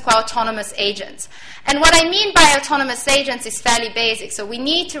persons qua autonomous agents. And what I mean by autonomous agents is fairly basic. So we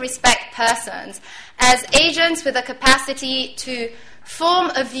need to respect persons as agents with a capacity to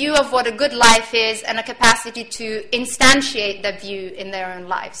form a view of what a good life is and a capacity to instantiate that view in their own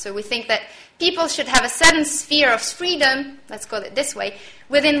lives. So we think that people should have a certain sphere of freedom, let's call it this way,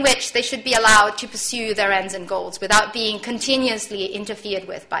 within which they should be allowed to pursue their ends and goals without being continuously interfered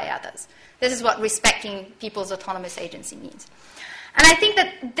with by others. This is what respecting people's autonomous agency means. And I think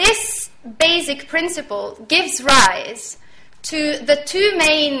that this basic principle gives rise to the two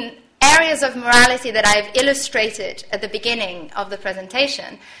main areas of morality that I've illustrated at the beginning of the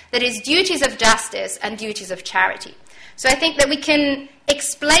presentation, that is duties of justice and duties of charity. So I think that we can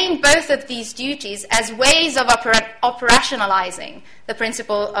explain both of these duties as ways of operationalizing the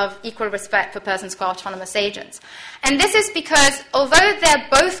principle of equal respect for persons qua autonomous agents. And this is because although they're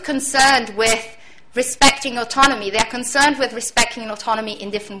both concerned with respecting autonomy, they're concerned with respecting autonomy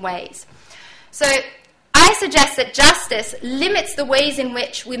in different ways. So I suggest that justice limits the ways in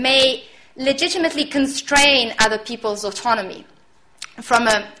which we may legitimately constrain other people's autonomy from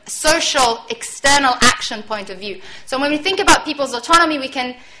a social external action point of view. So when we think about people's autonomy, we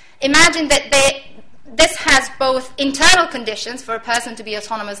can imagine that this has both internal conditions. For a person to be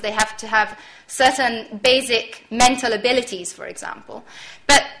autonomous, they have to have certain basic mental abilities, for example.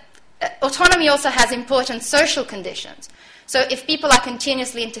 But autonomy also has important social conditions. So if people are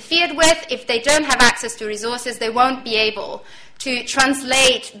continuously interfered with, if they don't have access to resources, they won't be able to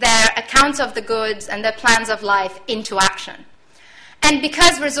translate their accounts of the goods and their plans of life into action. And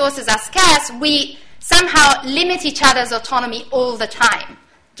because resources are scarce, we somehow limit each other's autonomy all the time.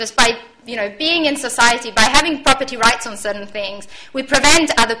 Just by being in society, by having property rights on certain things, we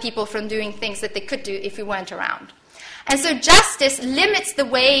prevent other people from doing things that they could do if we weren't around. And so justice limits the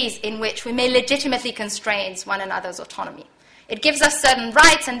ways in which we may legitimately constrain one another's autonomy. It gives us certain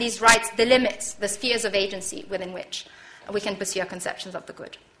rights, and these rights delimit the spheres of agency within which we can pursue our conceptions of the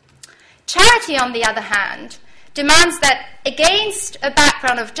good. Charity, on the other hand, demands that against a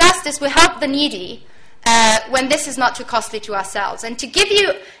background of justice, we help the needy when this is not too costly to ourselves. And to give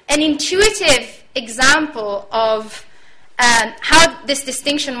you an intuitive example of how this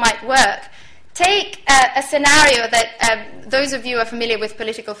distinction might work, take a scenario that those of you who are familiar with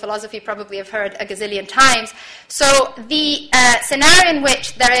political philosophy probably have heard a gazillion times. So the scenario in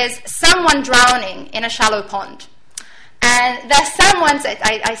which there is someone drowning in a shallow pond, and there's someone,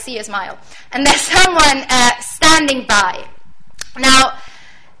 I see a smile, and there's someone standing by. Now,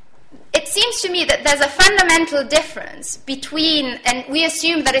 it seems to me that there's a fundamental difference between, and we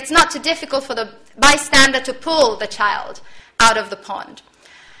assume that it's not too difficult for the bystander to pull the child out of the pond.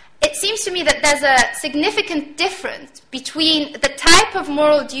 It seems to me that there's a significant difference between the type of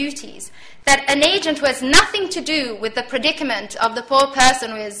moral duties that an agent who has nothing to do with the predicament of the poor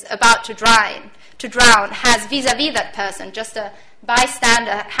person who is about to drown has vis-a-vis that person, just a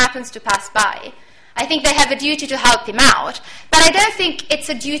bystander happens to pass by. I think they have a duty to help him out, but I don't think it's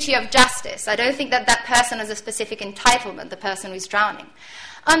a duty of justice. I don't think that that person has a specific entitlement, the person who is drowning.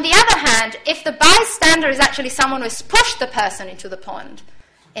 On the other hand, if the bystander is actually someone who has pushed the person into the pond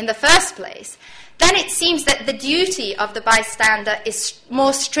in the first place, then it seems that the duty of the bystander is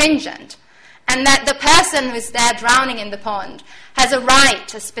more stringent, and that the person who is there drowning in the pond has a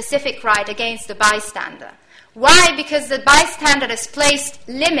right, a specific right against the bystander. Why? Because the bystander has placed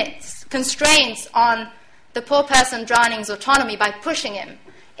limits, constraints on the poor person drowning's autonomy by pushing him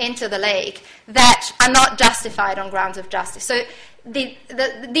into the lake that are not justified on grounds of justice. So the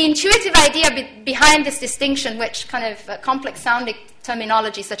intuitive idea behind this distinction, which kind of complex-sounding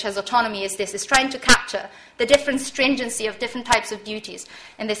terminology such as autonomy is trying to capture the different stringency of different types of duties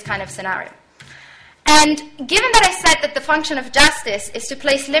in this kind of scenario. And given that I said that the function of justice is to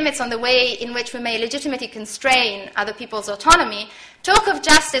place limits on the way in which we may legitimately constrain other people's autonomy, talk of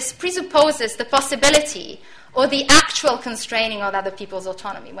justice presupposes the possibility or the actual constraining of other people's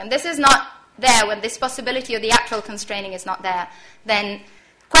autonomy. When this is not there, when this possibility or the actual constraining is not there, then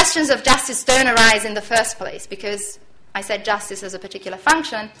questions of justice don't arise in the first place, because I said justice has a particular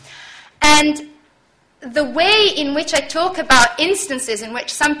function. And the way in which I talk about instances in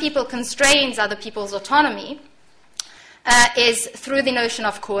which some people constrains other people's autonomy is through the notion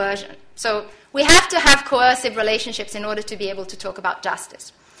of coercion. So we have to have coercive relationships in order to be able to talk about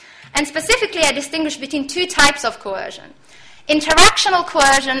justice. And specifically, I distinguish between two types of coercion: interactional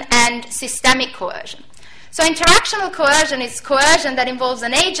coercion and systemic coercion. So interactional coercion is coercion that involves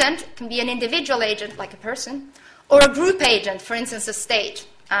an agent, it can be an individual agent like a person, or a group agent, for instance, a state.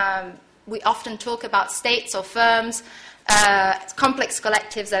 We often talk about states or firms, complex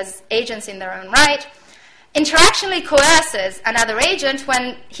collectives as agents in their own right. Interactionally coerces another agent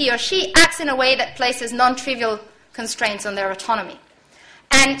when he or she acts in a way that places non-trivial constraints on their autonomy.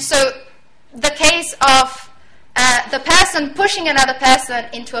 And so the case of the person pushing another person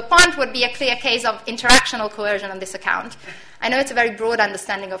into a pond would be a clear case of interactional coercion on this account. I know it's a very broad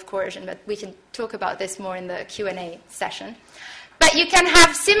understanding of coercion, but we can talk about this more in the Q&A session. But you can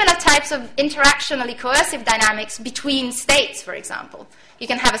have similar types of interactionally coercive dynamics between states, for example. You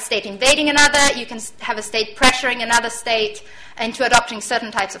can have a state invading another, you can have a state pressuring another state into adopting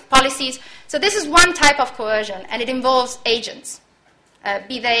certain types of policies. So this is one type of coercion, and it involves agents,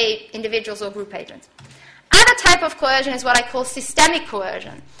 be they individuals or group agents. Another type of coercion is what I call systemic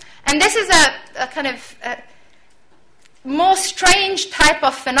coercion. And this is a kind of more strange type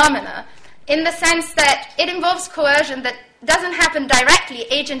of phenomena in the sense that it involves coercion that doesn't happen directly,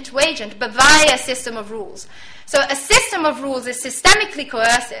 agent to agent, but via a system of rules. So a system of rules is systemically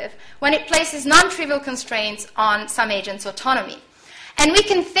coercive when it places non-trivial constraints on some agent's autonomy. And we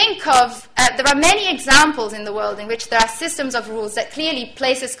can think of, there are many examples in the world in which there are systems of rules that clearly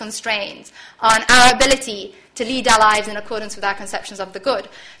places constraints on our ability to lead our lives in accordance with our conceptions of the good.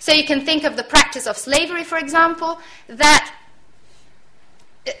 So you can think of the practice of slavery, for example, that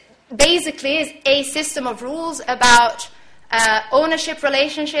basically is a system of rules about ownership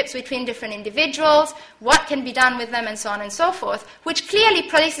relationships between different individuals, what can be done with them, and so on and so forth, which clearly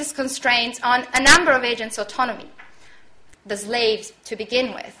places constraints on a number of agents' autonomy, the slaves to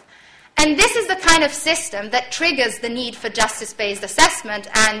begin with. And this is the kind of system that triggers the need for justice-based assessment,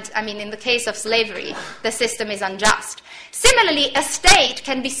 and, I mean, in the case of slavery, the system is unjust. Similarly, a state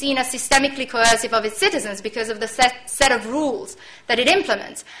can be seen as systemically coercive of its citizens because of the set of rules that it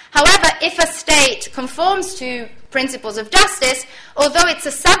implements. However, if a state conforms to principles of justice, although it's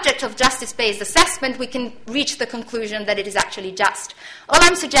a subject of justice-based assessment, we can reach the conclusion that it is actually just. All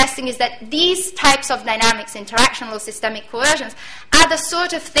I'm suggesting is that these types of dynamics, interactional or systemic coercions, are the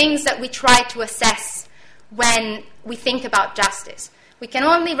sort of things that we try to assess when we think about justice. We can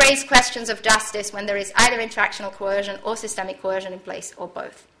only raise questions of justice when there is either interactional coercion or systemic coercion in place, or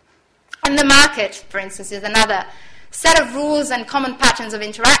both. And the market, for instance, is another set of rules and common patterns of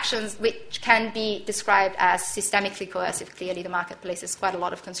interactions which can be described as systemically coercive. Clearly, the market places quite a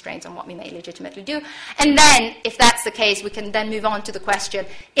lot of constraints on what we may legitimately do. And then, if that's the case, we can then move on to the question,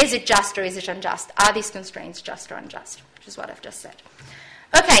 is it just or is it unjust? Are these constraints just or unjust? Which is what I've just said.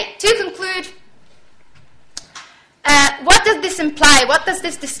 Okay, to conclude, what does this imply? What does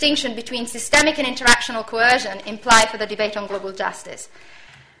this distinction between systemic and interactional coercion imply for the debate on global justice?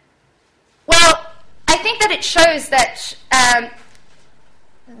 Well, I think that it shows that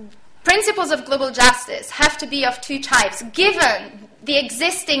principles of global justice have to be of two types, given the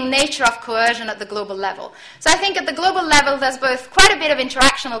existing nature of coercion at the global level. So I think at the global level there's both quite a bit of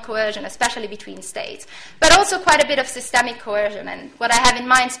interactional coercion, especially between states, but also quite a bit of systemic coercion. And what I have in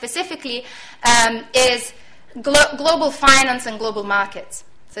mind specifically is global finance and global markets.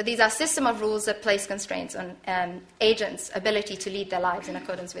 So these are system of rules that place constraints on agents' ability to lead their lives in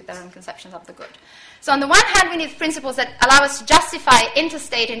accordance with their own conceptions of the good. So on the one hand, we need principles that allow us to justify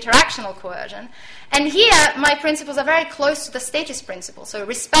interstate interactional coercion. And here, my principles are very close to the statist principle, so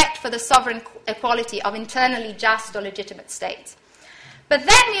respect for the sovereign equality of internally just or legitimate states. But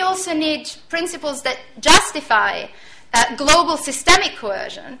then we also need principles that justify global systemic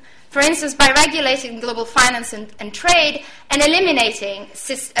coercion, for instance, by regulating global finance and trade and eliminating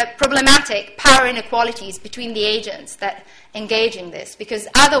problematic power inequalities between the agents that engage in this, because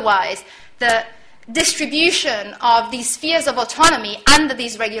otherwise the distribution of these spheres of autonomy under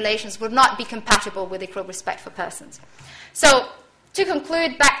these regulations would not be compatible with equal respect for persons. So, to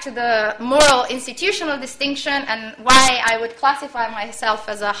conclude, back to the moral institutional distinction and why I would classify myself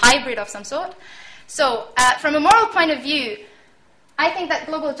as a hybrid of some sort. So, from a moral point of view, I think that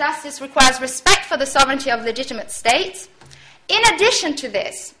global justice requires respect for the sovereignty of legitimate states. In addition to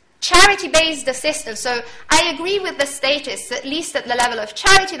this, charity-based assistance. So I agree with the statists, at least at the level of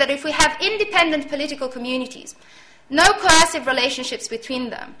charity, that if we have independent political communities, no coercive relationships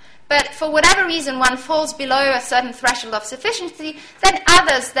between them, but for whatever reason one falls below a certain threshold of sufficiency, then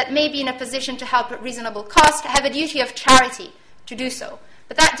others that may be in a position to help at reasonable cost have a duty of charity to do so.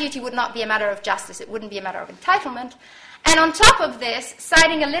 But that duty would not be a matter of justice. It wouldn't be a matter of entitlement. And on top of this,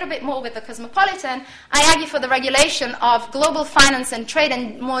 siding a little bit more with the Cosmopolitan, I argue for the regulation of global finance and trade,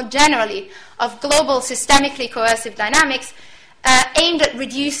 and more generally of global systemically coercive dynamics aimed at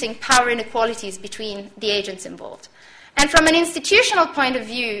reducing power inequalities between the agents involved. And from an institutional point of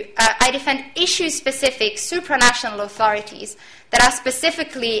view, I defend issue-specific supranational authorities that are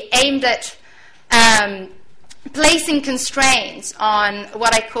specifically aimed at placing constraints on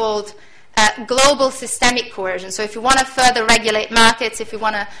what I called global systemic coercion. So if you want to further regulate markets, if you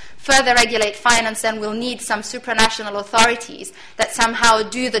want to further regulate finance, then we'll need some supranational authorities that somehow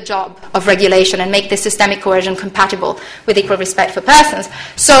do the job of regulation and make this systemic coercion compatible with equal respect for persons.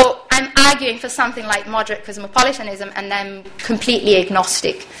 So I'm arguing for something like moderate cosmopolitanism, and I'm completely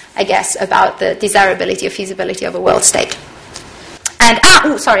agnostic, I guess, about the desirability or feasibility of a world state. And,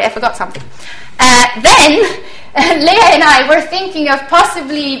 I forgot something. Then, Leah and I were thinking of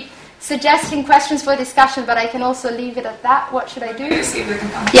possibly suggesting questions for discussion, but I can also leave it at that. What should I do? See if they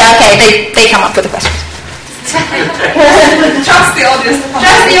can come up. Yeah, okay, they come up with the questions. Trust the audience.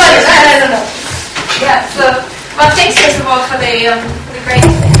 Trust the audience. I don't know. Yeah. So, well, thanks first of all for the great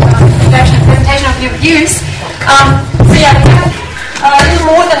presentation of your views. So yeah, we have a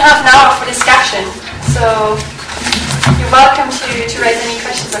little more than half an hour for discussion. So you're welcome to raise any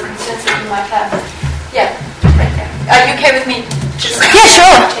questions or concerns that you might have. Yeah, right there. Are you okay with me? Yeah,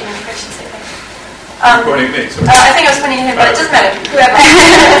 sure. Taking the questions, I think. I think I was pointing at him, but it doesn't matter. Whoever.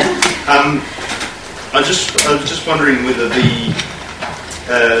 I was just wondering whether the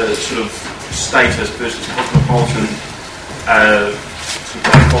sort of status versus cosmopolitan sort of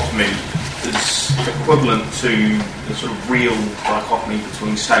dichotomy is equivalent to the sort of real dichotomy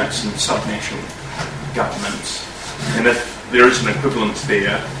between states and subnational governments And if there is an equivalence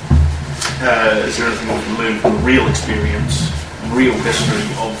there, is there anything we can learn from the real experience, real history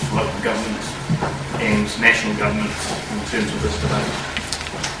of local government and national government in terms of this debate?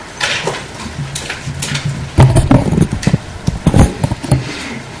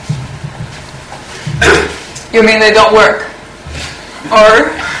 You mean they don't work?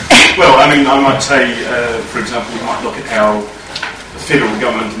 Or? Well, I mean, I might say, for example, we might look at how the federal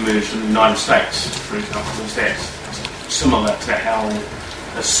government emerged in the United States, for example. Is that similar to how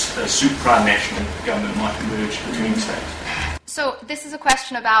a supranational government might emerge between states? So this is a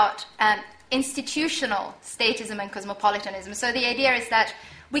question about institutional statism and cosmopolitanism. So the idea is that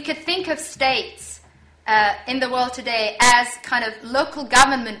we could think of states in the world today as kind of local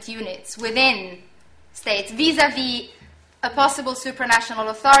government units within states, vis-a-vis a possible supranational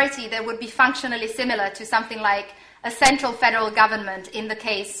authority that would be functionally similar to something like a central federal government in the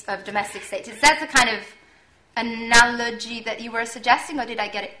case of domestic states. Is that the kind of analogy that you were suggesting, or did I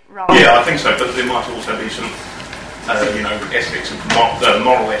get it wrong? Yeah, I think so, but there might also be some, aspects of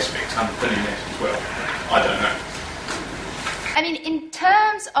moral aspects underpinning that as well. I don't know. I mean, in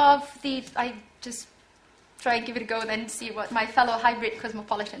terms of I just try and give it a go and then see what my fellow hybrid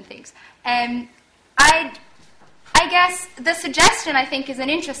cosmopolitan thinks. I guess the suggestion, I think, is an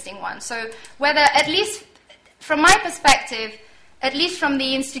interesting one. So whether, at least from my perspective, at least from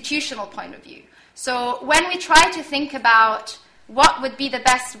the institutional point of view, so when we try to think about what would be the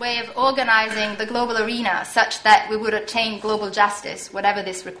best way of organizing the global arena such that we would attain global justice, whatever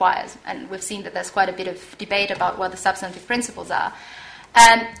this requires, and we've seen that there's quite a bit of debate about what the substantive principles are,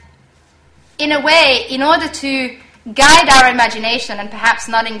 in a way, in order to guide our imagination and perhaps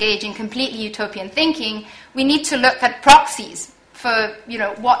not engage in completely utopian thinking, we need to look at proxies for,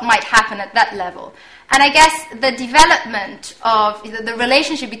 what might happen at that level. And I guess the development of the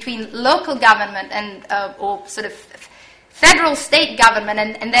relationship between local government and or sort of federal state government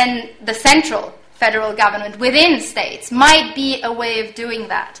and then the central federal government within states might be a way of doing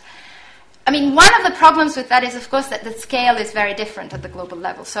that. I mean, one of the problems with that is, of course, that the scale is very different at the global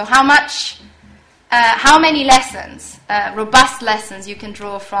level. So how many lessons, robust lessons you can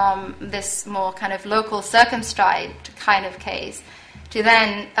draw from this more kind of local circumscribed kind of case to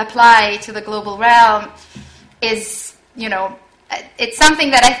then apply to the global realm is, it's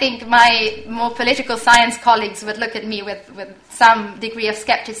something that I think my more political science colleagues would look at me with some degree of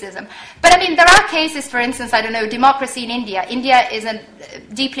skepticism. But I mean, there are cases, for instance, democracy in India. India is a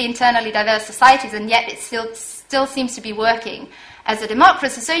deeply internally diverse society, and yet it still seems to be working as a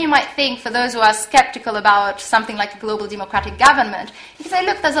democracy. So you might think, for those who are skeptical about something like a global democratic government, you can say,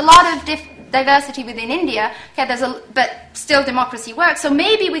 look, there's a lot of diversity within India, but still democracy works. So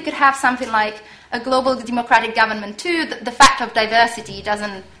maybe we could have something like a global democratic government too. The fact of diversity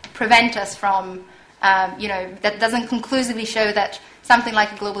doesn't prevent us from, that doesn't conclusively show that something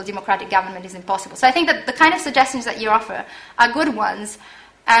like a global democratic government is impossible. So I think that the kind of suggestions that you offer are good ones.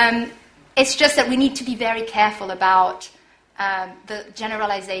 It's just that we need to be very careful about the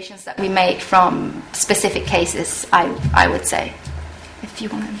generalizations that we make from specific cases, I would say. If you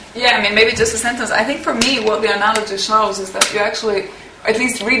want to... Yeah, I mean, maybe just a sentence. I think for me what the analogy shows is that you actually, at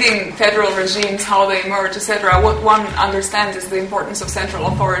least reading federal regimes, how they emerge, etc., what one understands is the importance of central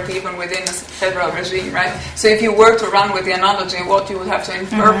authority even within a federal regime, right? So if you were to run with the analogy, what you would have to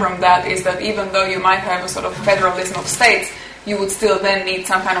infer from that is that even though you might have a sort of federalism of states, you would still then need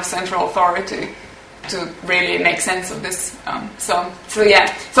some kind of central authority to really make sense of this. So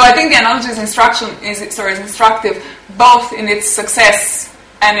yeah. So I think the analogy is instructive both in its success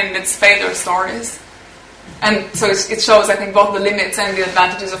and in its failure stories. And so it shows, I think, both the limits and the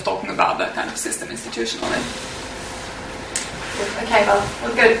advantages of talking about that kind of system institutionally. Okay,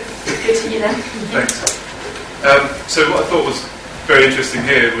 well, good to you then. Thanks. So what I thought was very interesting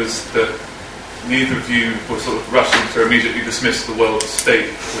here was that neither of you were sort of rushing to immediately dismiss the world state,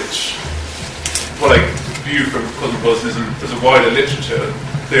 which what I view from cosmopolitanism as a wider literature.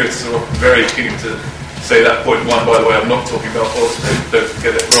 Theorists are often very keen to say that point. One, by the way, I'm not talking about world state, don't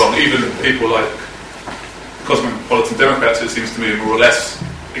get it wrong. Even people like cosmopolitan Democrats, it seems to me, more or less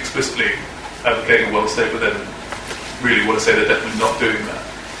explicitly advocating a world state, but then really want to say they're definitely not doing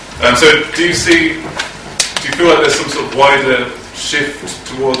that. So do you feel like there's some sort of wider shift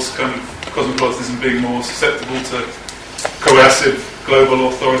towards kind of cosmopolitanism being more susceptible to coercive global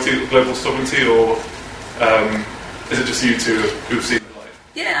authority, global sovereignty, or is it just you two who've seen the light?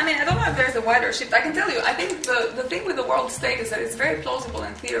 Yeah, I mean, I don't know if there's a wider shift. I can tell you, I think the thing with the world state is that it's very plausible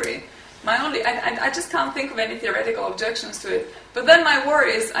in theory. I just can't think of any theoretical objections to it. But then my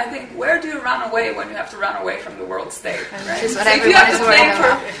worry is, I think, where do you run away when you have to run away from the world state? Right? So if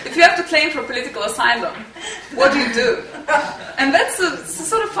you have to claim for political asylum, what do? And that's a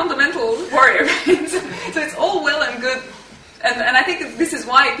sort of fundamental worry, right? So it's all well and good, and I think this is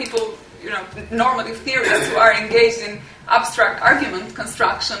why people, normative theorists who are engaged in abstract argument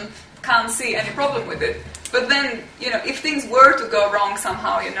construction can't see any problem with it. But then, if things were to go wrong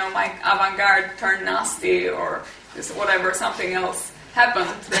somehow, my avant-garde turned nasty or whatever, something else happened,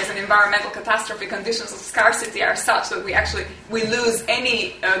 there's an environmental catastrophe, conditions of scarcity are such that we lose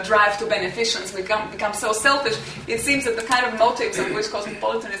any drive to beneficence, we become so selfish. It seems that the kind of motives on which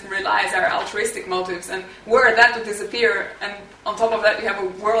cosmopolitanism relies are altruistic motives, and were that to disappear, and on top of that you have a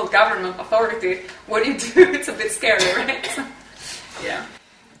world government authority, what do? It's a bit scary, right? Yeah.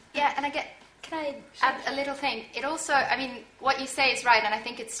 Yeah, and can I add a little thing? It also, what you say is right, and I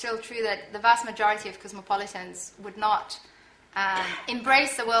think it's still true that the vast majority of cosmopolitans would not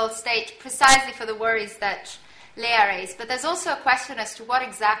embrace the world state precisely for the worries that Leah raised. But there's also a question as to what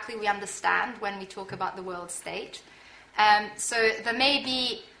exactly we understand when we talk about the world state. So there may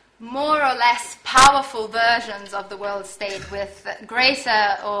be more or less powerful versions of the world state with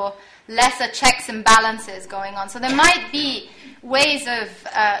greater or lesser checks and balances going on. So there might be ways of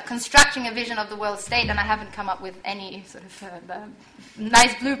constructing a vision of the world state, and I haven't come up with any sort of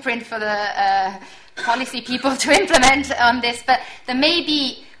nice blueprint for the policy people to implement on this, but there may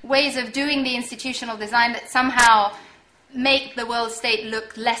be ways of doing the institutional design that somehow make the world state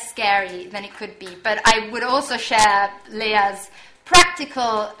look less scary than it could be. But I would also share Leah's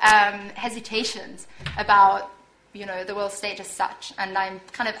practical hesitations about the world state as such, and I'm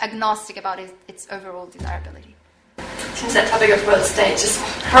kind of agnostic about its overall desirability. Since that topic of world state just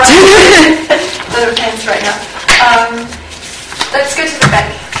a lot of hands right now. Let's go to the back.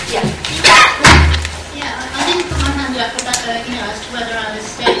 Yeah. I didn't put my hand up about as to whether I'm a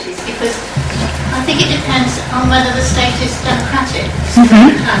statist, because I think it depends on whether the state is democratic, so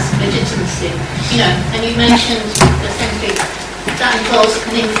it has legitimacy. And you mentioned essentially that involves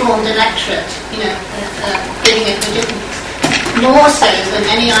an informed electorate, giving it legitimacy. More so than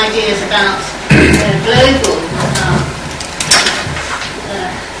any ideas about global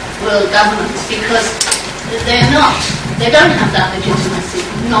world governments, because they don't have that legitimacy,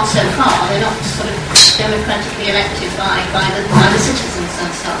 not so far. They're not sort of democratically elected by the citizens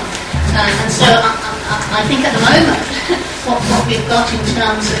and so on. And so I think at the moment what we've got in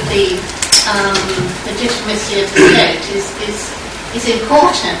terms of the legitimacy of the state is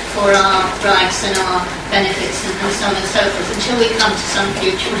important for our rights and our benefits and so on and so forth, until we come to some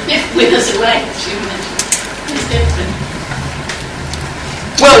future with us away, as you mentioned. It's different.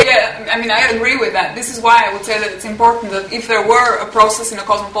 Well, yeah, I agree with that. This is why I would say that it's important that if there were a process in a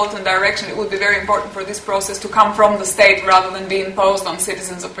cosmopolitan direction, it would be very important for this process to come from the state rather than be imposed on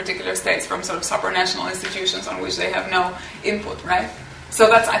citizens of particular states from sort of supranational institutions on which they have no input, right? So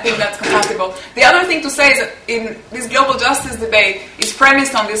I think that's compatible. The other thing to say is that in this global justice debate is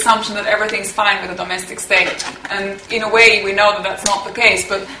premised on the assumption that everything's fine with a domestic state. And in a way, we know that that's not the case.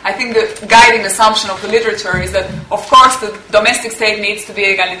 But I think the guiding assumption of the literature is that, of course, the domestic state needs to be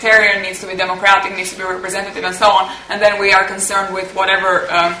egalitarian, needs to be democratic, needs to be representative, and so on. And then we are concerned with whatever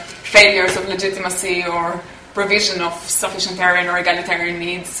failures of legitimacy or provision of sufficientarian or egalitarian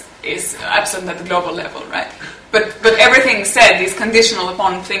needs is absent at the global level, right? But everything said is conditional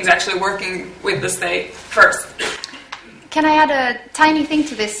upon things actually working with the state first. Can I add a tiny thing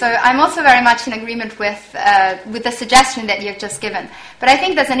to this? So I'm also very much in agreement with the suggestion that you've just given. But I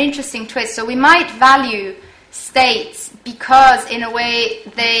think there's an interesting twist. So we might value states because, in a way,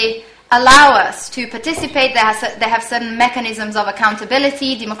 they allow us to participate. They have certain mechanisms of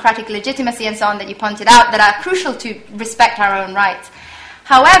accountability, democratic legitimacy, and so on that you pointed out that are crucial to respect our own rights.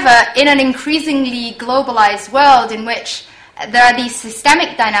 However, in an increasingly globalized world in which there are these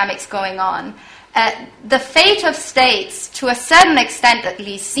systemic dynamics going on, the fate of states, to a certain extent at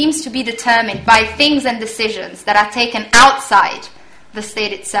least, seems to be determined by things and decisions that are taken outside the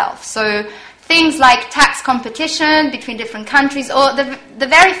state itself. So things like tax competition between different countries, or the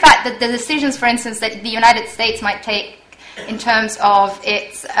very fact that the decisions, for instance, that the United States might take in terms of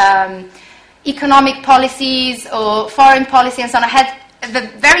its economic policies or foreign policy and so on, had a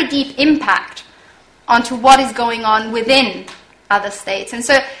very deep impact onto what is going on within other states. And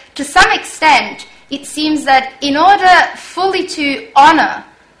so, to some extent, it seems that in order fully to honor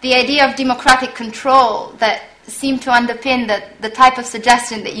the idea of democratic control that seemed to underpin the type of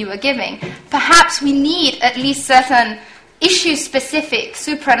suggestion that you were giving, perhaps we need at least certain issue-specific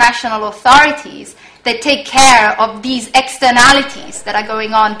supranational authorities that take care of these externalities that are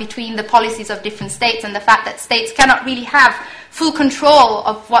going on between the policies of different states and the fact that states cannot really have full control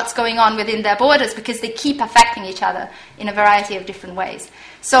of what's going on within their borders because they keep affecting each other in a variety of different ways.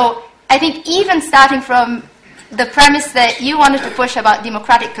 So I think even starting from the premise that you wanted to push about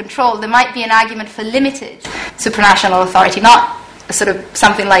democratic control, there might be an argument for limited supranational authority, not sort of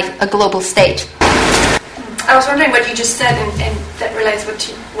something like a global state. I was wondering what you just said, and that relates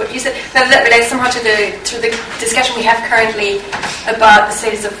what you said. That relates somehow to the discussion we have currently about the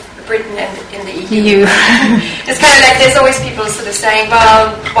status of Britain and in the EU. It's kind of like there's always people sort of saying,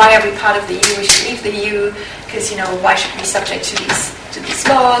 well, why are we part of the EU? We should leave the EU because why should we be subject to these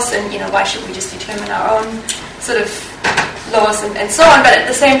laws, and why should we just determine our own sort of laws and so on. But at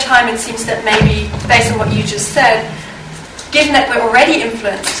the same time, it seems that maybe based on what you just said, given that we're already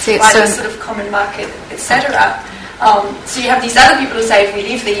influenced by the sort of common market, etc. So you have these other people who say if we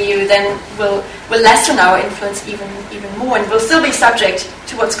leave the EU, then we'll lessen our influence even more, and we'll still be subject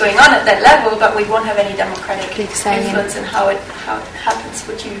to what's going on at that level, but we won't have any democratic influence in how it happens.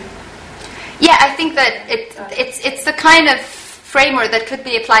 Would you? Yeah, I think that it's the kind of framework that could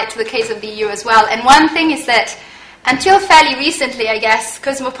be applied to the case of the EU as well. And one thing is that until fairly recently, I guess,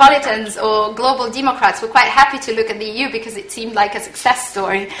 cosmopolitans or global democrats were quite happy to look at the EU because it seemed like a success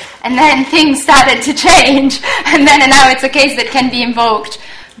story. And then things started to change. And now it's a case that can be invoked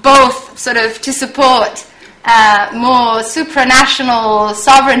both sort of to support more supranational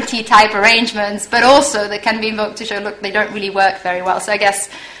sovereignty type arrangements, but also that can be invoked to show, look, they don't really work very well. So I guess,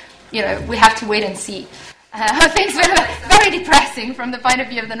 we have to wait and see. Things were very depressing from the point of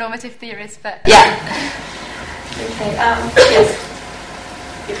view of the normative theorists, but yeah. Okay.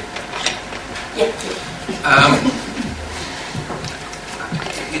 Yes.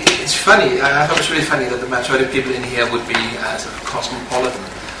 It's funny. I thought it was really funny that the majority of people in here would be sort of cosmopolitan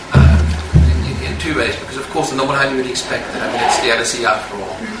in two ways. Because of course, no one had really expected. I mean, it's the LSE after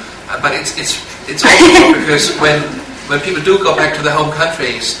all. But it's also because when people do go back to their home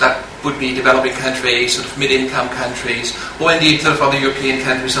countries, that would be developing countries, sort of mid-income countries, or indeed sort of other European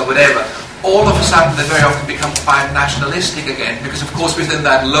countries or whatever. All of a sudden, they very often become quite nationalistic again, because of course within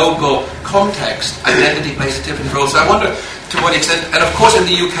that local context, identity plays a different role. So I wonder to what extent, and of course in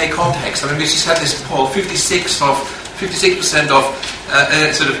the UK context, I mean, we just had this poll, 56% of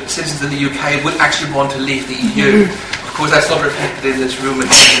sort of citizens in the UK would actually want to leave the EU. Of course, that's not reflected in this room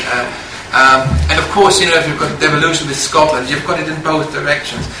again. And of course, if you've got devolution with Scotland, you've got it in both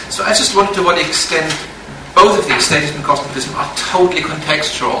directions. So I just wonder to what extent both of these, statism and cosmopolitanism, are totally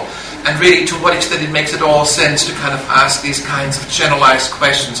contextual, and really to what extent it makes it all sense to kind of ask these kinds of generalized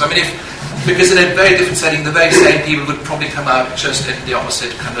questions. I mean, because in a very different setting, the very same people would probably come out just in the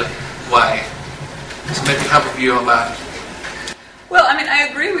opposite kind of way. So maybe have a view on that. Well, I mean, I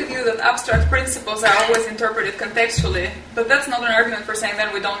agree with you that abstract principles are always interpreted contextually, but that's not an argument for saying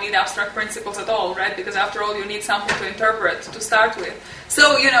that we don't need abstract principles at all, right? Because after all, you need something to interpret to start with.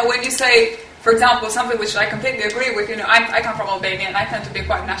 So, when you say, for example, something which I completely agree with, I come from Albania and I tend to be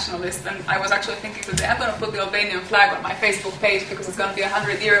quite nationalist, and I was actually thinking today I'm going to put the Albanian flag on my Facebook page because it's going to be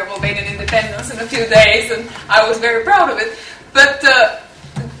 100 years of Albanian independence in a few days, and I was very proud of it. But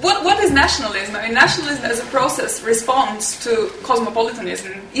what is nationalism? I mean, nationalism as a process responds to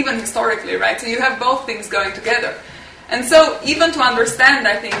cosmopolitanism, even historically, right? So you have both things going together. And so even to understand,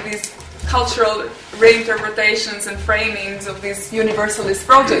 I think, these cultural reinterpretations and framings of these universalist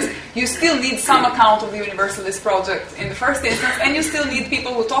projects, you still need some account of the universalist project in the first instance, and you still need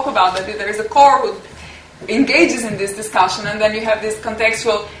people who talk about that. There is a core who engages in this discussion, and then you have these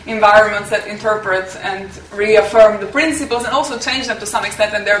contextual environments that interpret and reaffirm the principles and also change them to some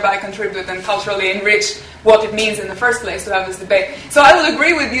extent and thereby contribute and culturally enrich what it means in the first place to have this debate. So I would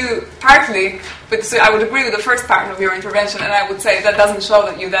agree with you partly, but I would agree with the first part of your intervention, and I would say that doesn't show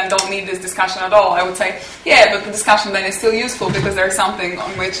that you then don't need this discussion at all. I would say, yeah, but the discussion then is still useful because there's something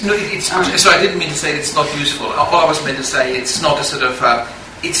on which... No, so I didn't mean to say it's not useful. All I was meant to say, it's not a sort of...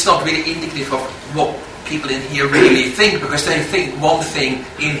 it's not really indicative of what people in here really think, because they think one thing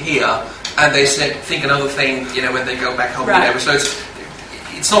in here and they think another thing, when they go back home, right. Whatever. So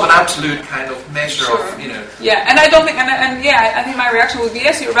it's not an absolute kind of measure of, Yeah, and I don't think, I think my reaction would be,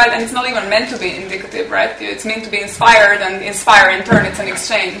 yes, you're right, and it's not even meant to be indicative, right? It's meant to be inspired, and inspire in turn, it's an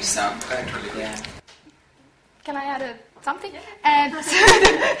exchange, so. Actually. Yeah. Can I add something?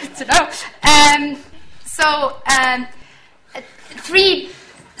 Three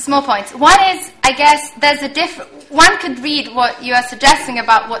small points. One is, I guess, one could read what you are suggesting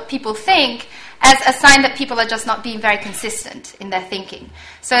about what people think as a sign that people are just not being very consistent in their thinking.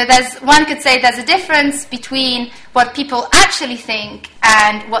 So one could say there's a difference between what people actually think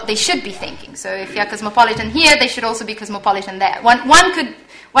and what they should be thinking. So if you're cosmopolitan here, they should also be cosmopolitan there. One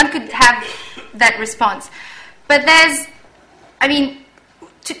could have that response. But there's,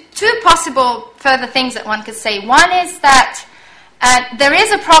 two possible further things that one could say. One is that there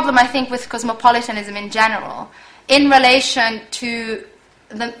is a problem, I think, with cosmopolitanism in general in relation to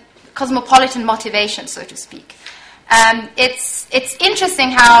the cosmopolitan motivation, so to speak. It's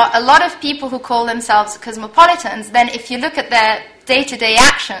interesting how a lot of people who call themselves cosmopolitans, then if you look at their day-to-day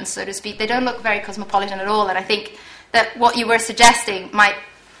actions, so to speak, they don't look very cosmopolitan at all. And I think that what you were suggesting might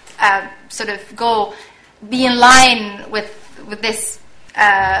sort of be in line with this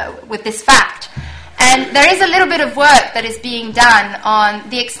fact. And there is a little bit of work that is being done on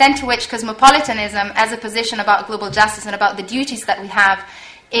the extent to which cosmopolitanism as a position about global justice and about the duties that we have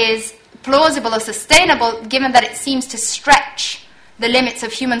is plausible or sustainable, given that it seems to stretch the limits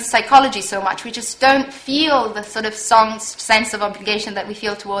of human psychology so much. We just don't feel the sort of sense of obligation that we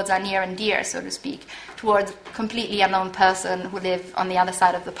feel towards our near and dear, so to speak, towards a completely unknown person who live on the other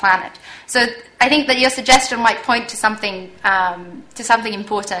side of the planet. So I think that your suggestion might point to something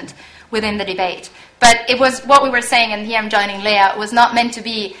important within the debate. But it was what we were saying, and here I'm joining Leah, was not meant to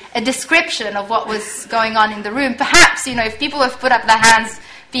be a description of what was going on in the room. Perhaps, if people have put up their hands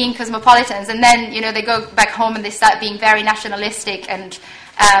being cosmopolitans, and then, they go back home and they start being very nationalistic and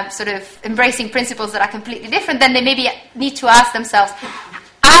sort of embracing principles that are completely different, then they maybe need to ask themselves,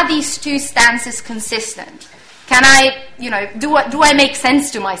 are these two stances consistent? Can I, do I make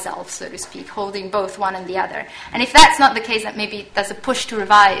sense to myself, so to speak, holding both one and the other? And if that's not the case, then maybe there's a push to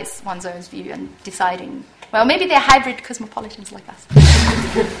revise one's own view and deciding, well, maybe they're hybrid cosmopolitans like us.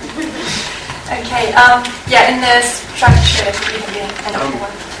 Okay, in the structure,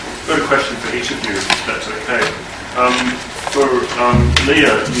 I've got a question for each of you, if that's okay. For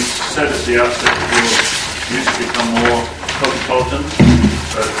Leah, you said at the outset that your views have become more cosmopolitan,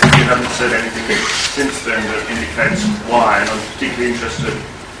 but you haven't said anything since then that indicates why, and I'm particularly interested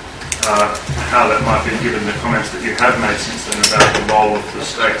how that might be given the comments that you have made since then about the role of the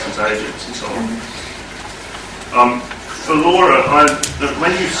states as agents and so on. For Laura,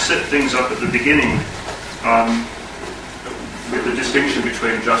 when you set things up at the beginning with the distinction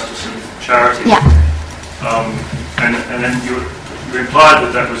between justice and charity, and then you implied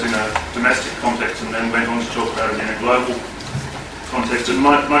that was in a domestic context and then went on to talk about it in a global context. And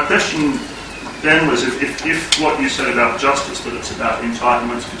my question then was if what you said about justice, that it's about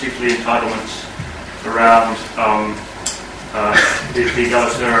entitlements, particularly entitlements around the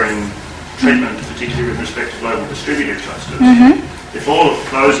egalitarian treatment, particularly with respect to global distributive justice, if all of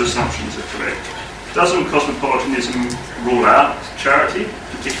those assumptions are correct, doesn't cosmopolitanism rule out charity,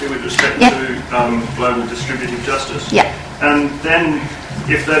 particularly with respect to global distributive justice? And then,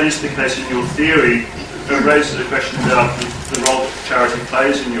 if that is the case in your theory, it raises a question about the role that charity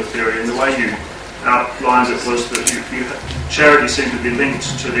plays in your theory, and the way you outlined it was that charity seemed to be linked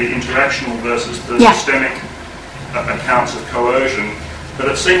to the interactional versus the systemic accounts of coercion. But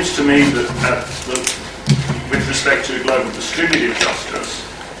it seems to me that with respect to global distributive justice,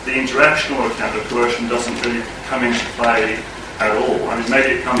 the interactional account of coercion doesn't really come into play at all.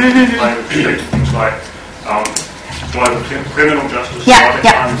 Maybe it comes into play with respect to things like global criminal justice or other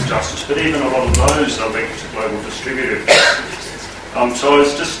kinds of justice, but even a lot of those are linked to global distributive justice. So I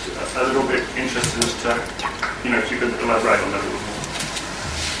was just a little bit interested as to, if you could elaborate on that a little more.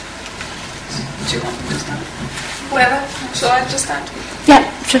 Do you want me to start? Whoever. Shall I just start? Yeah,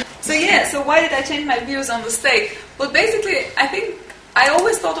 sure. So why did I change my views on the state? Well, basically, I think I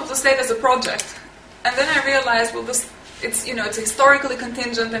always thought of the state as a project, and then I realized, it's a historically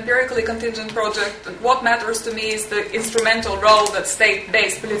contingent, empirically contingent project, and what matters to me is the instrumental role that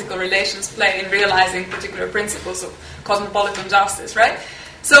state-based political relations play in realizing particular principles of cosmopolitan justice, right?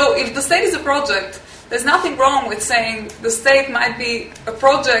 So if the state is a project, there's nothing wrong with saying the state might be a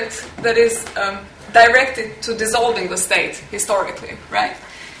project that is directed to dissolving the state historically, right?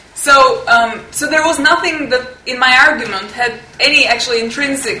 So there was nothing that in my argument had any actually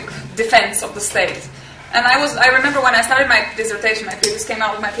intrinsic defense of the state. And I remember when I started my dissertation, my thesis came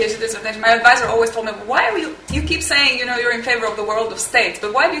out with my PhD dissertation, my advisor always told me, why are you keep saying, you're in favor of the world of states,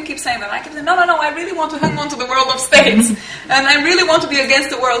 but why do you keep saying that? And I kept saying, no, I really want to hang on to the world of states, and I really want to be against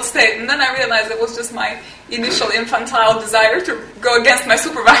the world state. And then I realized it was just my initial infantile desire to go against my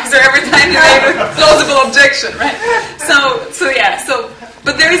supervisor every time he made a plausible objection, right?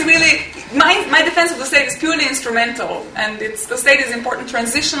 But there is really, my defense of the state is purely instrumental, and the state is important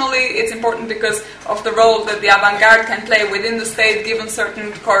transitionally. It's important because of the role that the avant-garde can play within the state, given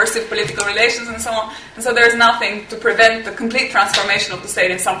certain coercive political relations and so on. And so there's nothing to prevent the complete transformation of the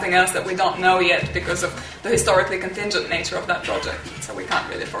state in something else that we don't know yet because of the historically contingent nature of that project. So we can't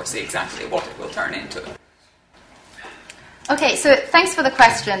really foresee exactly what it will turn into. Okay, so thanks for the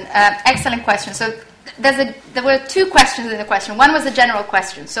question. Excellent question. So there were two questions in the question. One was a general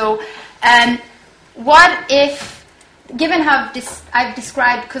question. So what if, given how I've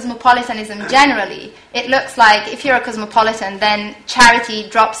described cosmopolitanism generally, it looks like if you're a cosmopolitan, then charity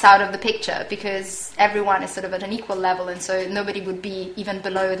drops out of the picture because everyone is sort of at an equal level, and so nobody would be even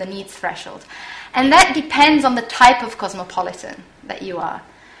below the needs threshold. And that depends on the type of cosmopolitan that you are.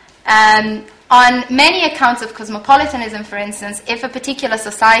 On many accounts of cosmopolitanism, for instance, if a particular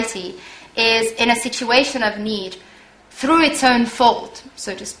society is in a situation of need through its own fault,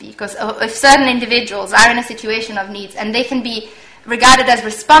 so to speak, because if certain individuals are in a situation of need and they can be regarded as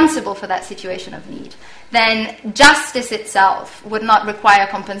responsible for that situation of need, then justice itself would not require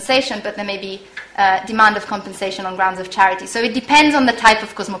compensation, but there may be demand of compensation on grounds of charity. So it depends on the type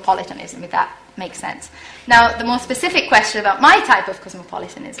of cosmopolitanism, if that makes sense. Now, the more specific question about my type of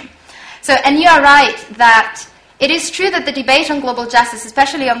cosmopolitanism. So, and you are right that it is true that the debate on global justice,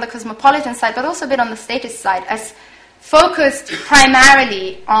 especially on the cosmopolitan side, but also a bit on the statist side, has focused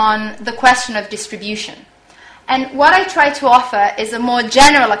primarily on the question of distribution. And what I try to offer is a more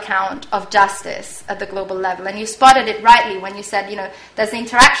general account of justice at the global level. And you spotted it rightly when you said, there's the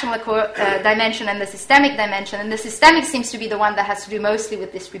interactional dimension and the systemic dimension. And the systemic seems to be the one that has to do mostly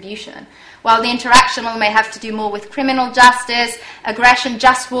with distribution, while the interactional may have to do more with criminal justice, aggression,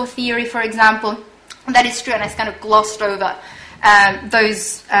 just war theory, for example. And that is true, and I kind of glossed over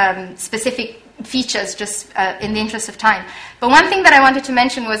those specific features just in the interest of time. But one thing that I wanted to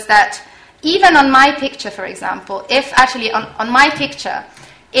mention was that even on my picture, for example, if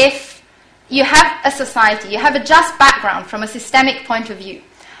you have a society, you have a just background from a systemic point of view,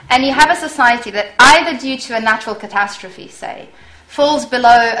 and you have a society that either due to a natural catastrophe, say, falls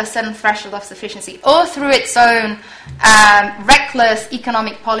below a certain threshold of sufficiency, or through its own reckless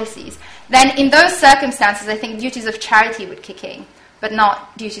economic policies, then in those circumstances, I think duties of charity would kick in, but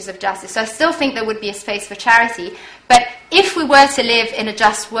not duties of justice. So I still think there would be a space for charity. But if we were to live in a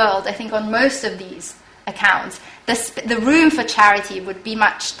just world, I think on most of these accounts, the room for charity would be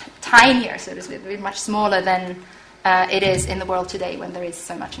much tinier, so to speak, would be much smaller than it is in the world today when there is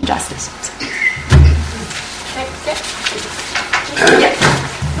so much injustice. I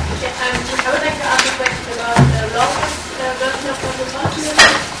would like to ask a question about the longest version of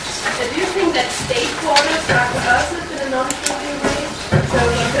cosmopolitanism. Do you think that state borders are coercive in a non-shrinking way? So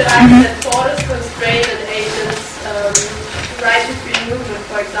one could argue that borders constrain an agent's right to free movement,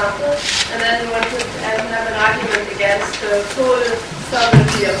 for example, and then one could have an argument against the full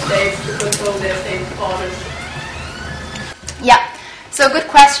sovereignty of states to control their state borders. Yeah, so good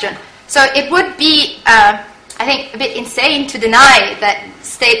question. So it would be, I think, a bit insane to deny that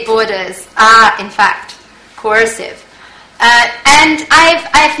state borders are, in fact, coercive. And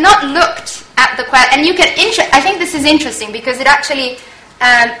I've not looked at the question, and you can. I think this is interesting because it actually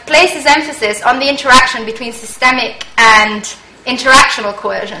places emphasis on the interaction between systemic and interactional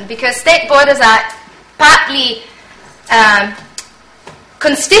coercion. Because state borders are partly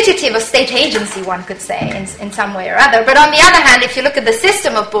constitutive of state agency, one could say, in some way or other. But on the other hand, if you look at the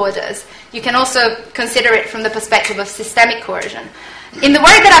system of borders, you can also consider it from the perspective of systemic coercion. In the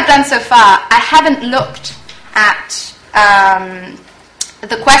work that I've done so far, I haven't looked at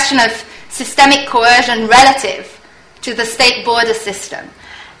the question of systemic coercion relative to the state border system.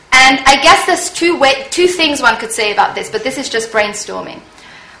 And I guess there's two things one could say about this, but this is just brainstorming.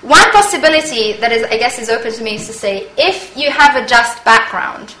 One possibility that is open to me is to say, if you have a just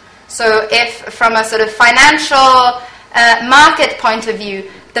background, so if from a sort of financial market point of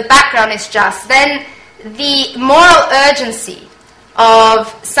view, the background is just, then the moral urgency of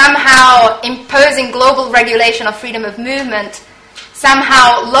somehow imposing global regulation of freedom of movement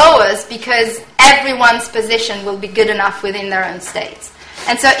somehow lowers because everyone's position will be good enough within their own states.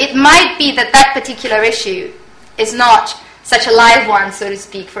 And so it might be that that particular issue is not such a live one, so to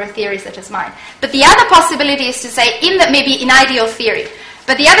speak, for a theory such as mine. But the other possibility is to say, maybe in ideal theory.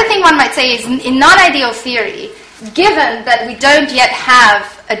 But the other thing one might say is, in non-ideal theory, given that we don't yet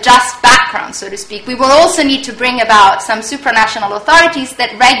have a just background, so to speak, we will also need to bring about some supranational authorities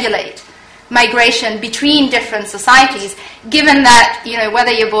that regulate migration between different societies, given that,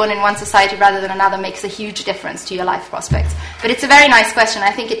 whether you're born in one society rather than another makes a huge difference to your life prospects. But it's a very nice question.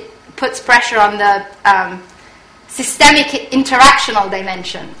 I think it puts pressure on the systemic interactional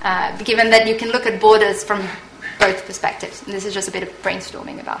dimension, given that you can look at borders from both perspectives. And this is just a bit of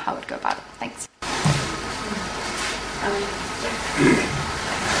brainstorming about how it go about it. Thanks.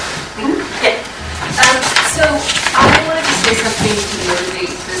 So I wanted to say something to motivate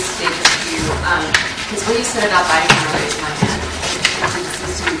this state of view, because when you set it up, I didn't want to raise my hand.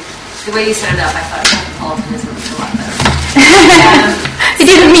 The way you set it up, I thought cosmopolitanism was a lot better. You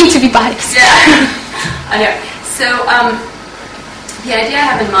didn't mean to be biased. Yeah, I know. So the idea I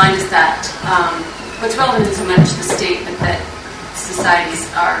have in mind is that what's relevant isn't so much the state, but that societies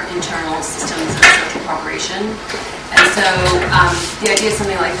are internal systems of social cooperation. And so the idea is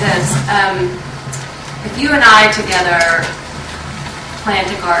something like this. If you and I together plant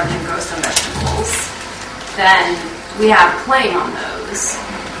a garden and grow some vegetables, then we have a claim on those,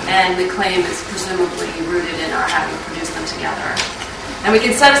 and the claim is presumably rooted in our having produced them together. And we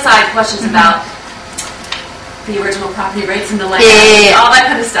can set aside questions about the original property rights in the land, all that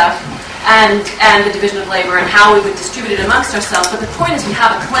kind of stuff, and the division of labor and how we would distribute it amongst ourselves. But the point is we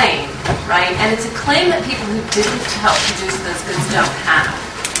have a claim, right? And it's a claim that people who didn't help produce those goods don't have.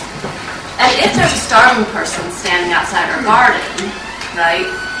 And if there's a starving person standing outside our garden, right,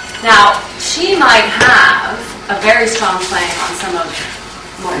 now she might have a very strong claim on some of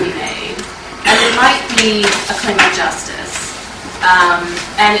what we made, and it might be a claim of justice,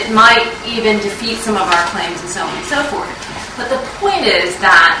 and it might even defeat some of our claims and so on and so forth. But the point is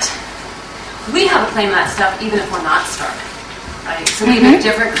that we have a claim on that stuff even if we're not starving, right? So we have a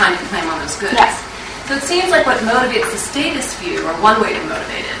different kind of claim on those goods. Yes. So it seems like what motivates the statist view, or one way to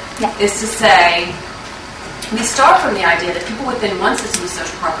motivate it, is to say, we start from the idea that people within one system of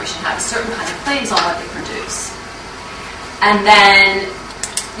social cooperation have a certain kind of claims on what they produce. And then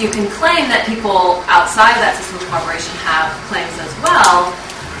you can claim that people outside of that system of cooperation have claims as well,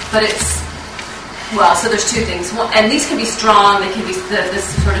 but so there's two things. One, and these can be strong, they can be this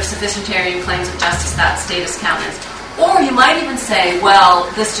sort of sophisticated claims of justice that statist count as. Or you might even say, well,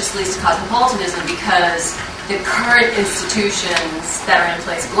 this just leads to cosmopolitanism because the current institutions that are in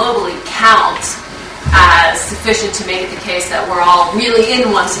place globally count as sufficient to make it the case that we're all really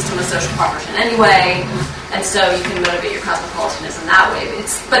in one system of social cooperation anyway, and so you can motivate your cosmopolitanism that way.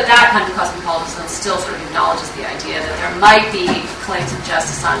 But that kind of cosmopolitanism still sort of acknowledges the idea that there might be claims of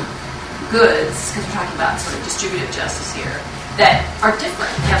justice on goods, because we're talking about sort of distributive justice here, that are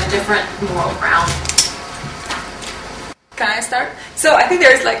different. They have a different moral ground. Can I start? So I think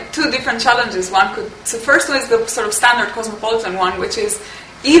there's like two different challenges. So first one is the sort of standard cosmopolitan one, which is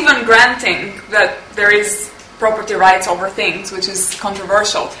even granting that there is property rights over things, which is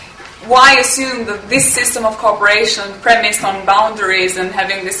controversial. Why assume that this system of cooperation premised on boundaries and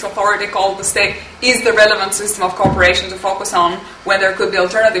having this authority called the state is the relevant system of cooperation to focus on when there could be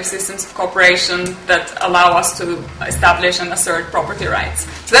alternative systems of cooperation that allow us to establish and assert property rights?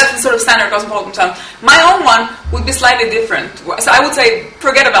 So that's the sort of standard cosmopolitan challenge. My own one would be slightly different. So I would say,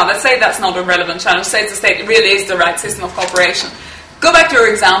 forget about that. Say that's not a relevant challenge. Say the state really is the right system of cooperation. Go back to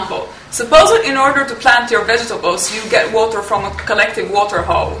your example. Suppose that in order to plant your vegetables, you get water from a collective water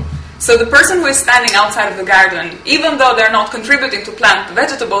hole. So the person who is standing outside of the garden, even though they're not contributing to plant the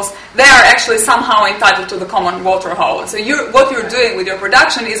vegetables, they are actually somehow entitled to the common water hole. So what you're doing with your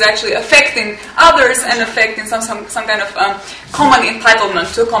production is actually affecting others and affecting some kind of common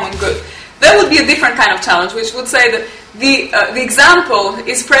entitlement to a common good. That would be a different kind of challenge, which would say that the example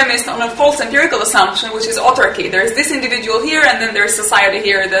is premised on a false empirical assumption, which is autarky. There is this individual here, and then there is society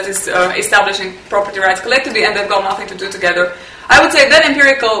here that is establishing property rights collectively, and they've got nothing to do together. I would say that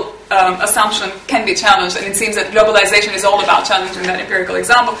empirical assumption can be challenged, and it seems that globalization is all about challenging that empirical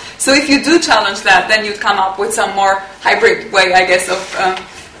example. So if you do challenge that, then you'd come up with some more hybrid way, I guess, of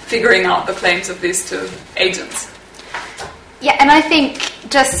figuring out the claims of these two agents. Yeah, and I think,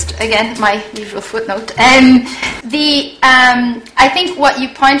 just again, my usual footnote, I think what you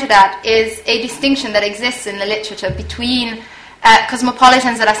pointed at is a distinction that exists in the literature between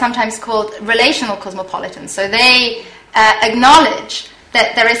cosmopolitans that are sometimes called relational cosmopolitans. So they acknowledge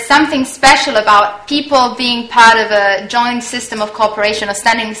that there is something special about people being part of a joint system of cooperation or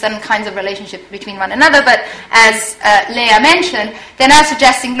standing in certain kinds of relationships between one another. But as Leah mentioned, they're now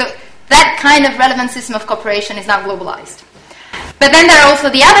suggesting, look, that kind of relevant system of cooperation is now globalized. But then there are also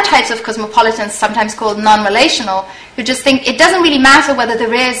the other types of cosmopolitans, sometimes called non-relational, who just think it doesn't really matter whether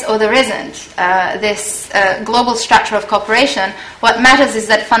there is or there isn't this global structure of cooperation. What matters is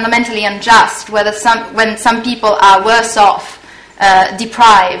that fundamentally unjust, when some people are worse off,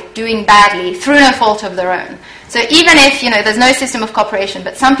 deprived, doing badly, through no fault of their own. So even if there's no system of cooperation,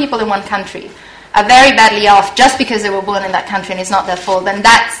 but some people in one country are very badly off just because they were born in that country and it's not their fault, then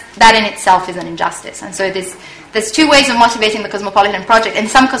that in itself is an injustice. And so this there's two ways of motivating the Cosmopolitan project, and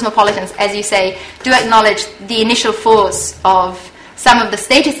some cosmopolitans, as you say, do acknowledge the initial force of some of the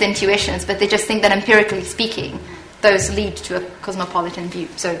statist intuitions, but they just think that empirically speaking, those lead to a cosmopolitan view.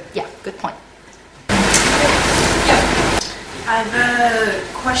 So, yeah, good point. I have a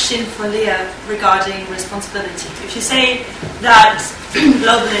question for Leah regarding responsibility. If you say that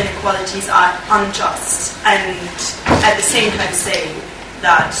global inequalities are unjust, and at the same time say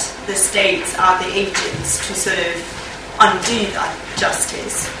that the states are the agents to sort of undo that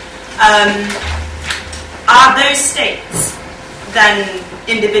justice, are those states then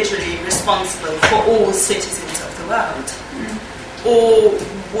individually responsible for all citizens of the world? Or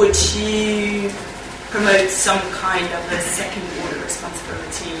would you promote some kind of a second order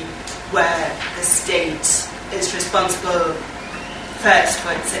responsibility where the state is responsible first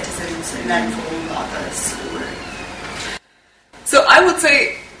for its citizens and then for all others? So I would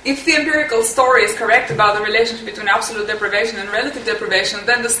say, if the empirical story is correct about the relationship between absolute deprivation and relative deprivation,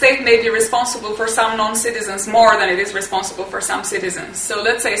 then the state may be responsible for some non-citizens more than it is responsible for some citizens. So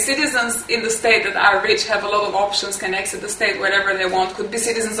let's say citizens in the state that are rich have a lot of options, can exit the state wherever they want, could be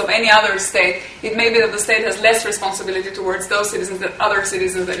citizens of any other state. It may be that the state has less responsibility towards those citizens than other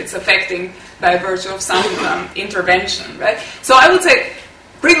citizens that it's affecting by virtue of some intervention, right? So I would say,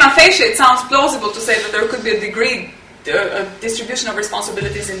 prima facie, it sounds plausible to say that there could be a distribution of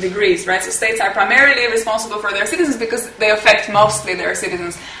responsibilities in degrees, right? So states are primarily responsible for their citizens because they affect mostly their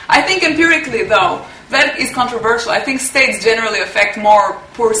citizens. I think empirically, though, that is controversial. I think states generally affect more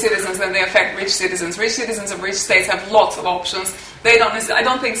poor citizens than they affect rich citizens. Rich citizens of rich states have lots of options. I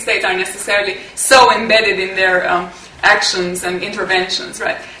don't think states are necessarily so embedded in their actions and interventions,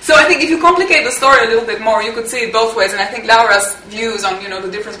 right? So I think if you complicate the story a little bit more, you could see it both ways, and I think Laura's views on,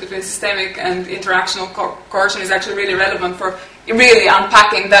 the difference between systemic and interactional coercion is actually really relevant for really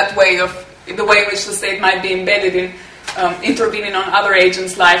unpacking that way of the way in which the state might be embedded in intervening on other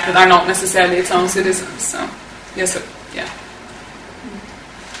agents' life that are not necessarily its own citizens. So, yes, yeah.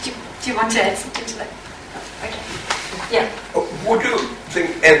 Do you want to add something to that? Okay. Yeah. Would you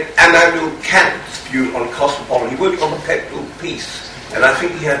think, and Immanuel Kant's view on cosmopolitan, he worked on perpetual peace, and I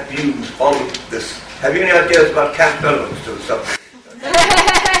think he had views on this. Have you any ideas about Kant's relevance to the subject?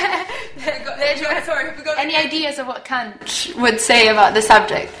 Any ideas of what Kant would say about the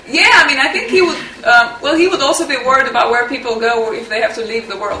subject? Yeah, I think he would. He would also be worried about where people go if they have to leave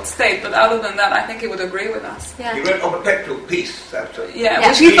the world state. But other than that, I think he would agree with us. Yeah. He wrote on perpetual peace.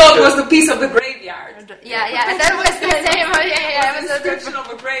 Which he thought was the peace of the graveyard. Yeah, that was the same. Yeah, it was a description of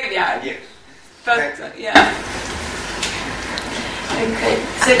a graveyard. Yes. But yeah. Okay.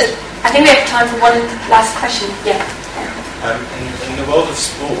 So I think we have time for one last question. Yeah. In the world of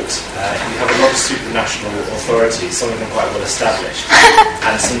sport, you have a lot of supranational authorities, some of them quite well established,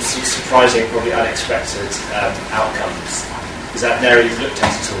 and some surprising, probably unexpected outcomes. Is that an area you've looked at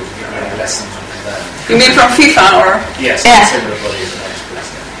at all? Have you got any lessons from there? You mean from FIFA or? Yes, yeah. Similar bodies and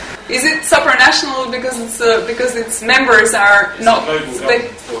experts. Is it supranational because its members are not global government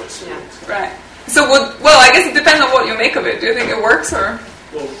for its sport? Right. So I guess it depends on what you make of it. Do you think it works or?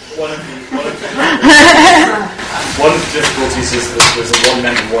 Well, one of the difficulties is that there's a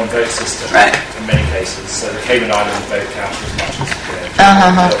one-member, one-vote system in many cases. So the Cayman Islands vote counts as much as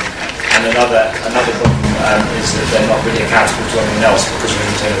and another problem is that they're not really accountable to anyone else because we're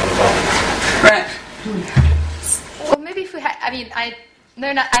internal on the bubble. Right. Well, maybe if we had, I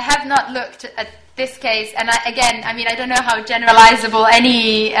have not looked at this case, and I don't know how generalizable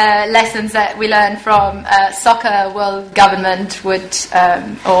any lessons that we learn from soccer world government would,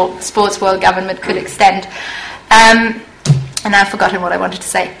 or sports world government could extend. And I've forgotten what I wanted to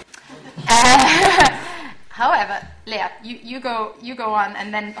say. However, Leah, you go on,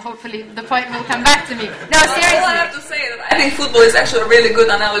 and then hopefully the point will come back to me. No, seriously. All I have to say is that I think football is actually a really good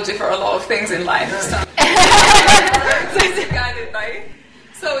analogy for a lot of things in life. So it's guided by.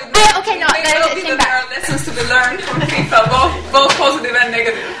 So it may be that there are lessons to be learned from FIFA, both positive and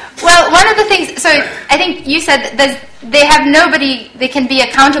negative. Well, one of the things, so I think you said that they have nobody they can be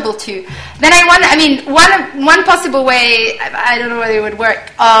accountable to. Then one possible way, I don't know whether it would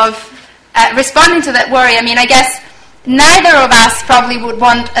work, of responding to that worry, I guess neither of us probably would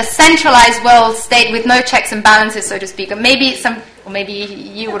want a centralized world state with no checks and balances, so to speak, or maybe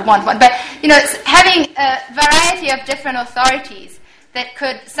you would want one. But, it's having a variety of different authorities that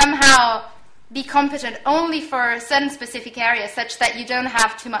could somehow be competent only for certain specific areas such that you don't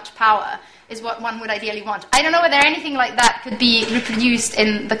have too much power is what one would ideally want. I don't know whether anything like that could be reproduced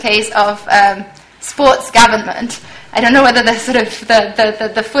in the case of sports government. I don't know whether the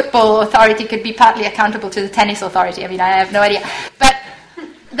football authority could be partly accountable to the tennis authority. I have no idea. But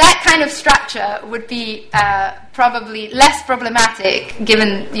that kind of structure would be probably less problematic,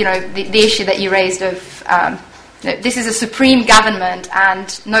 given the issue that you raised of this is a supreme government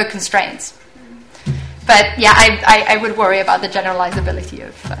and no constraints. But yeah, I would worry about the generalizability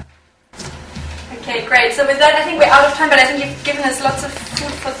of. Okay, great. So with that, I think we're out of time, but I think you've given us lots of food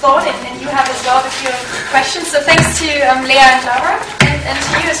for thought, and you have as well with your questions. So thanks to Lea and Laura, and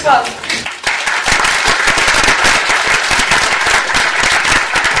to you as well.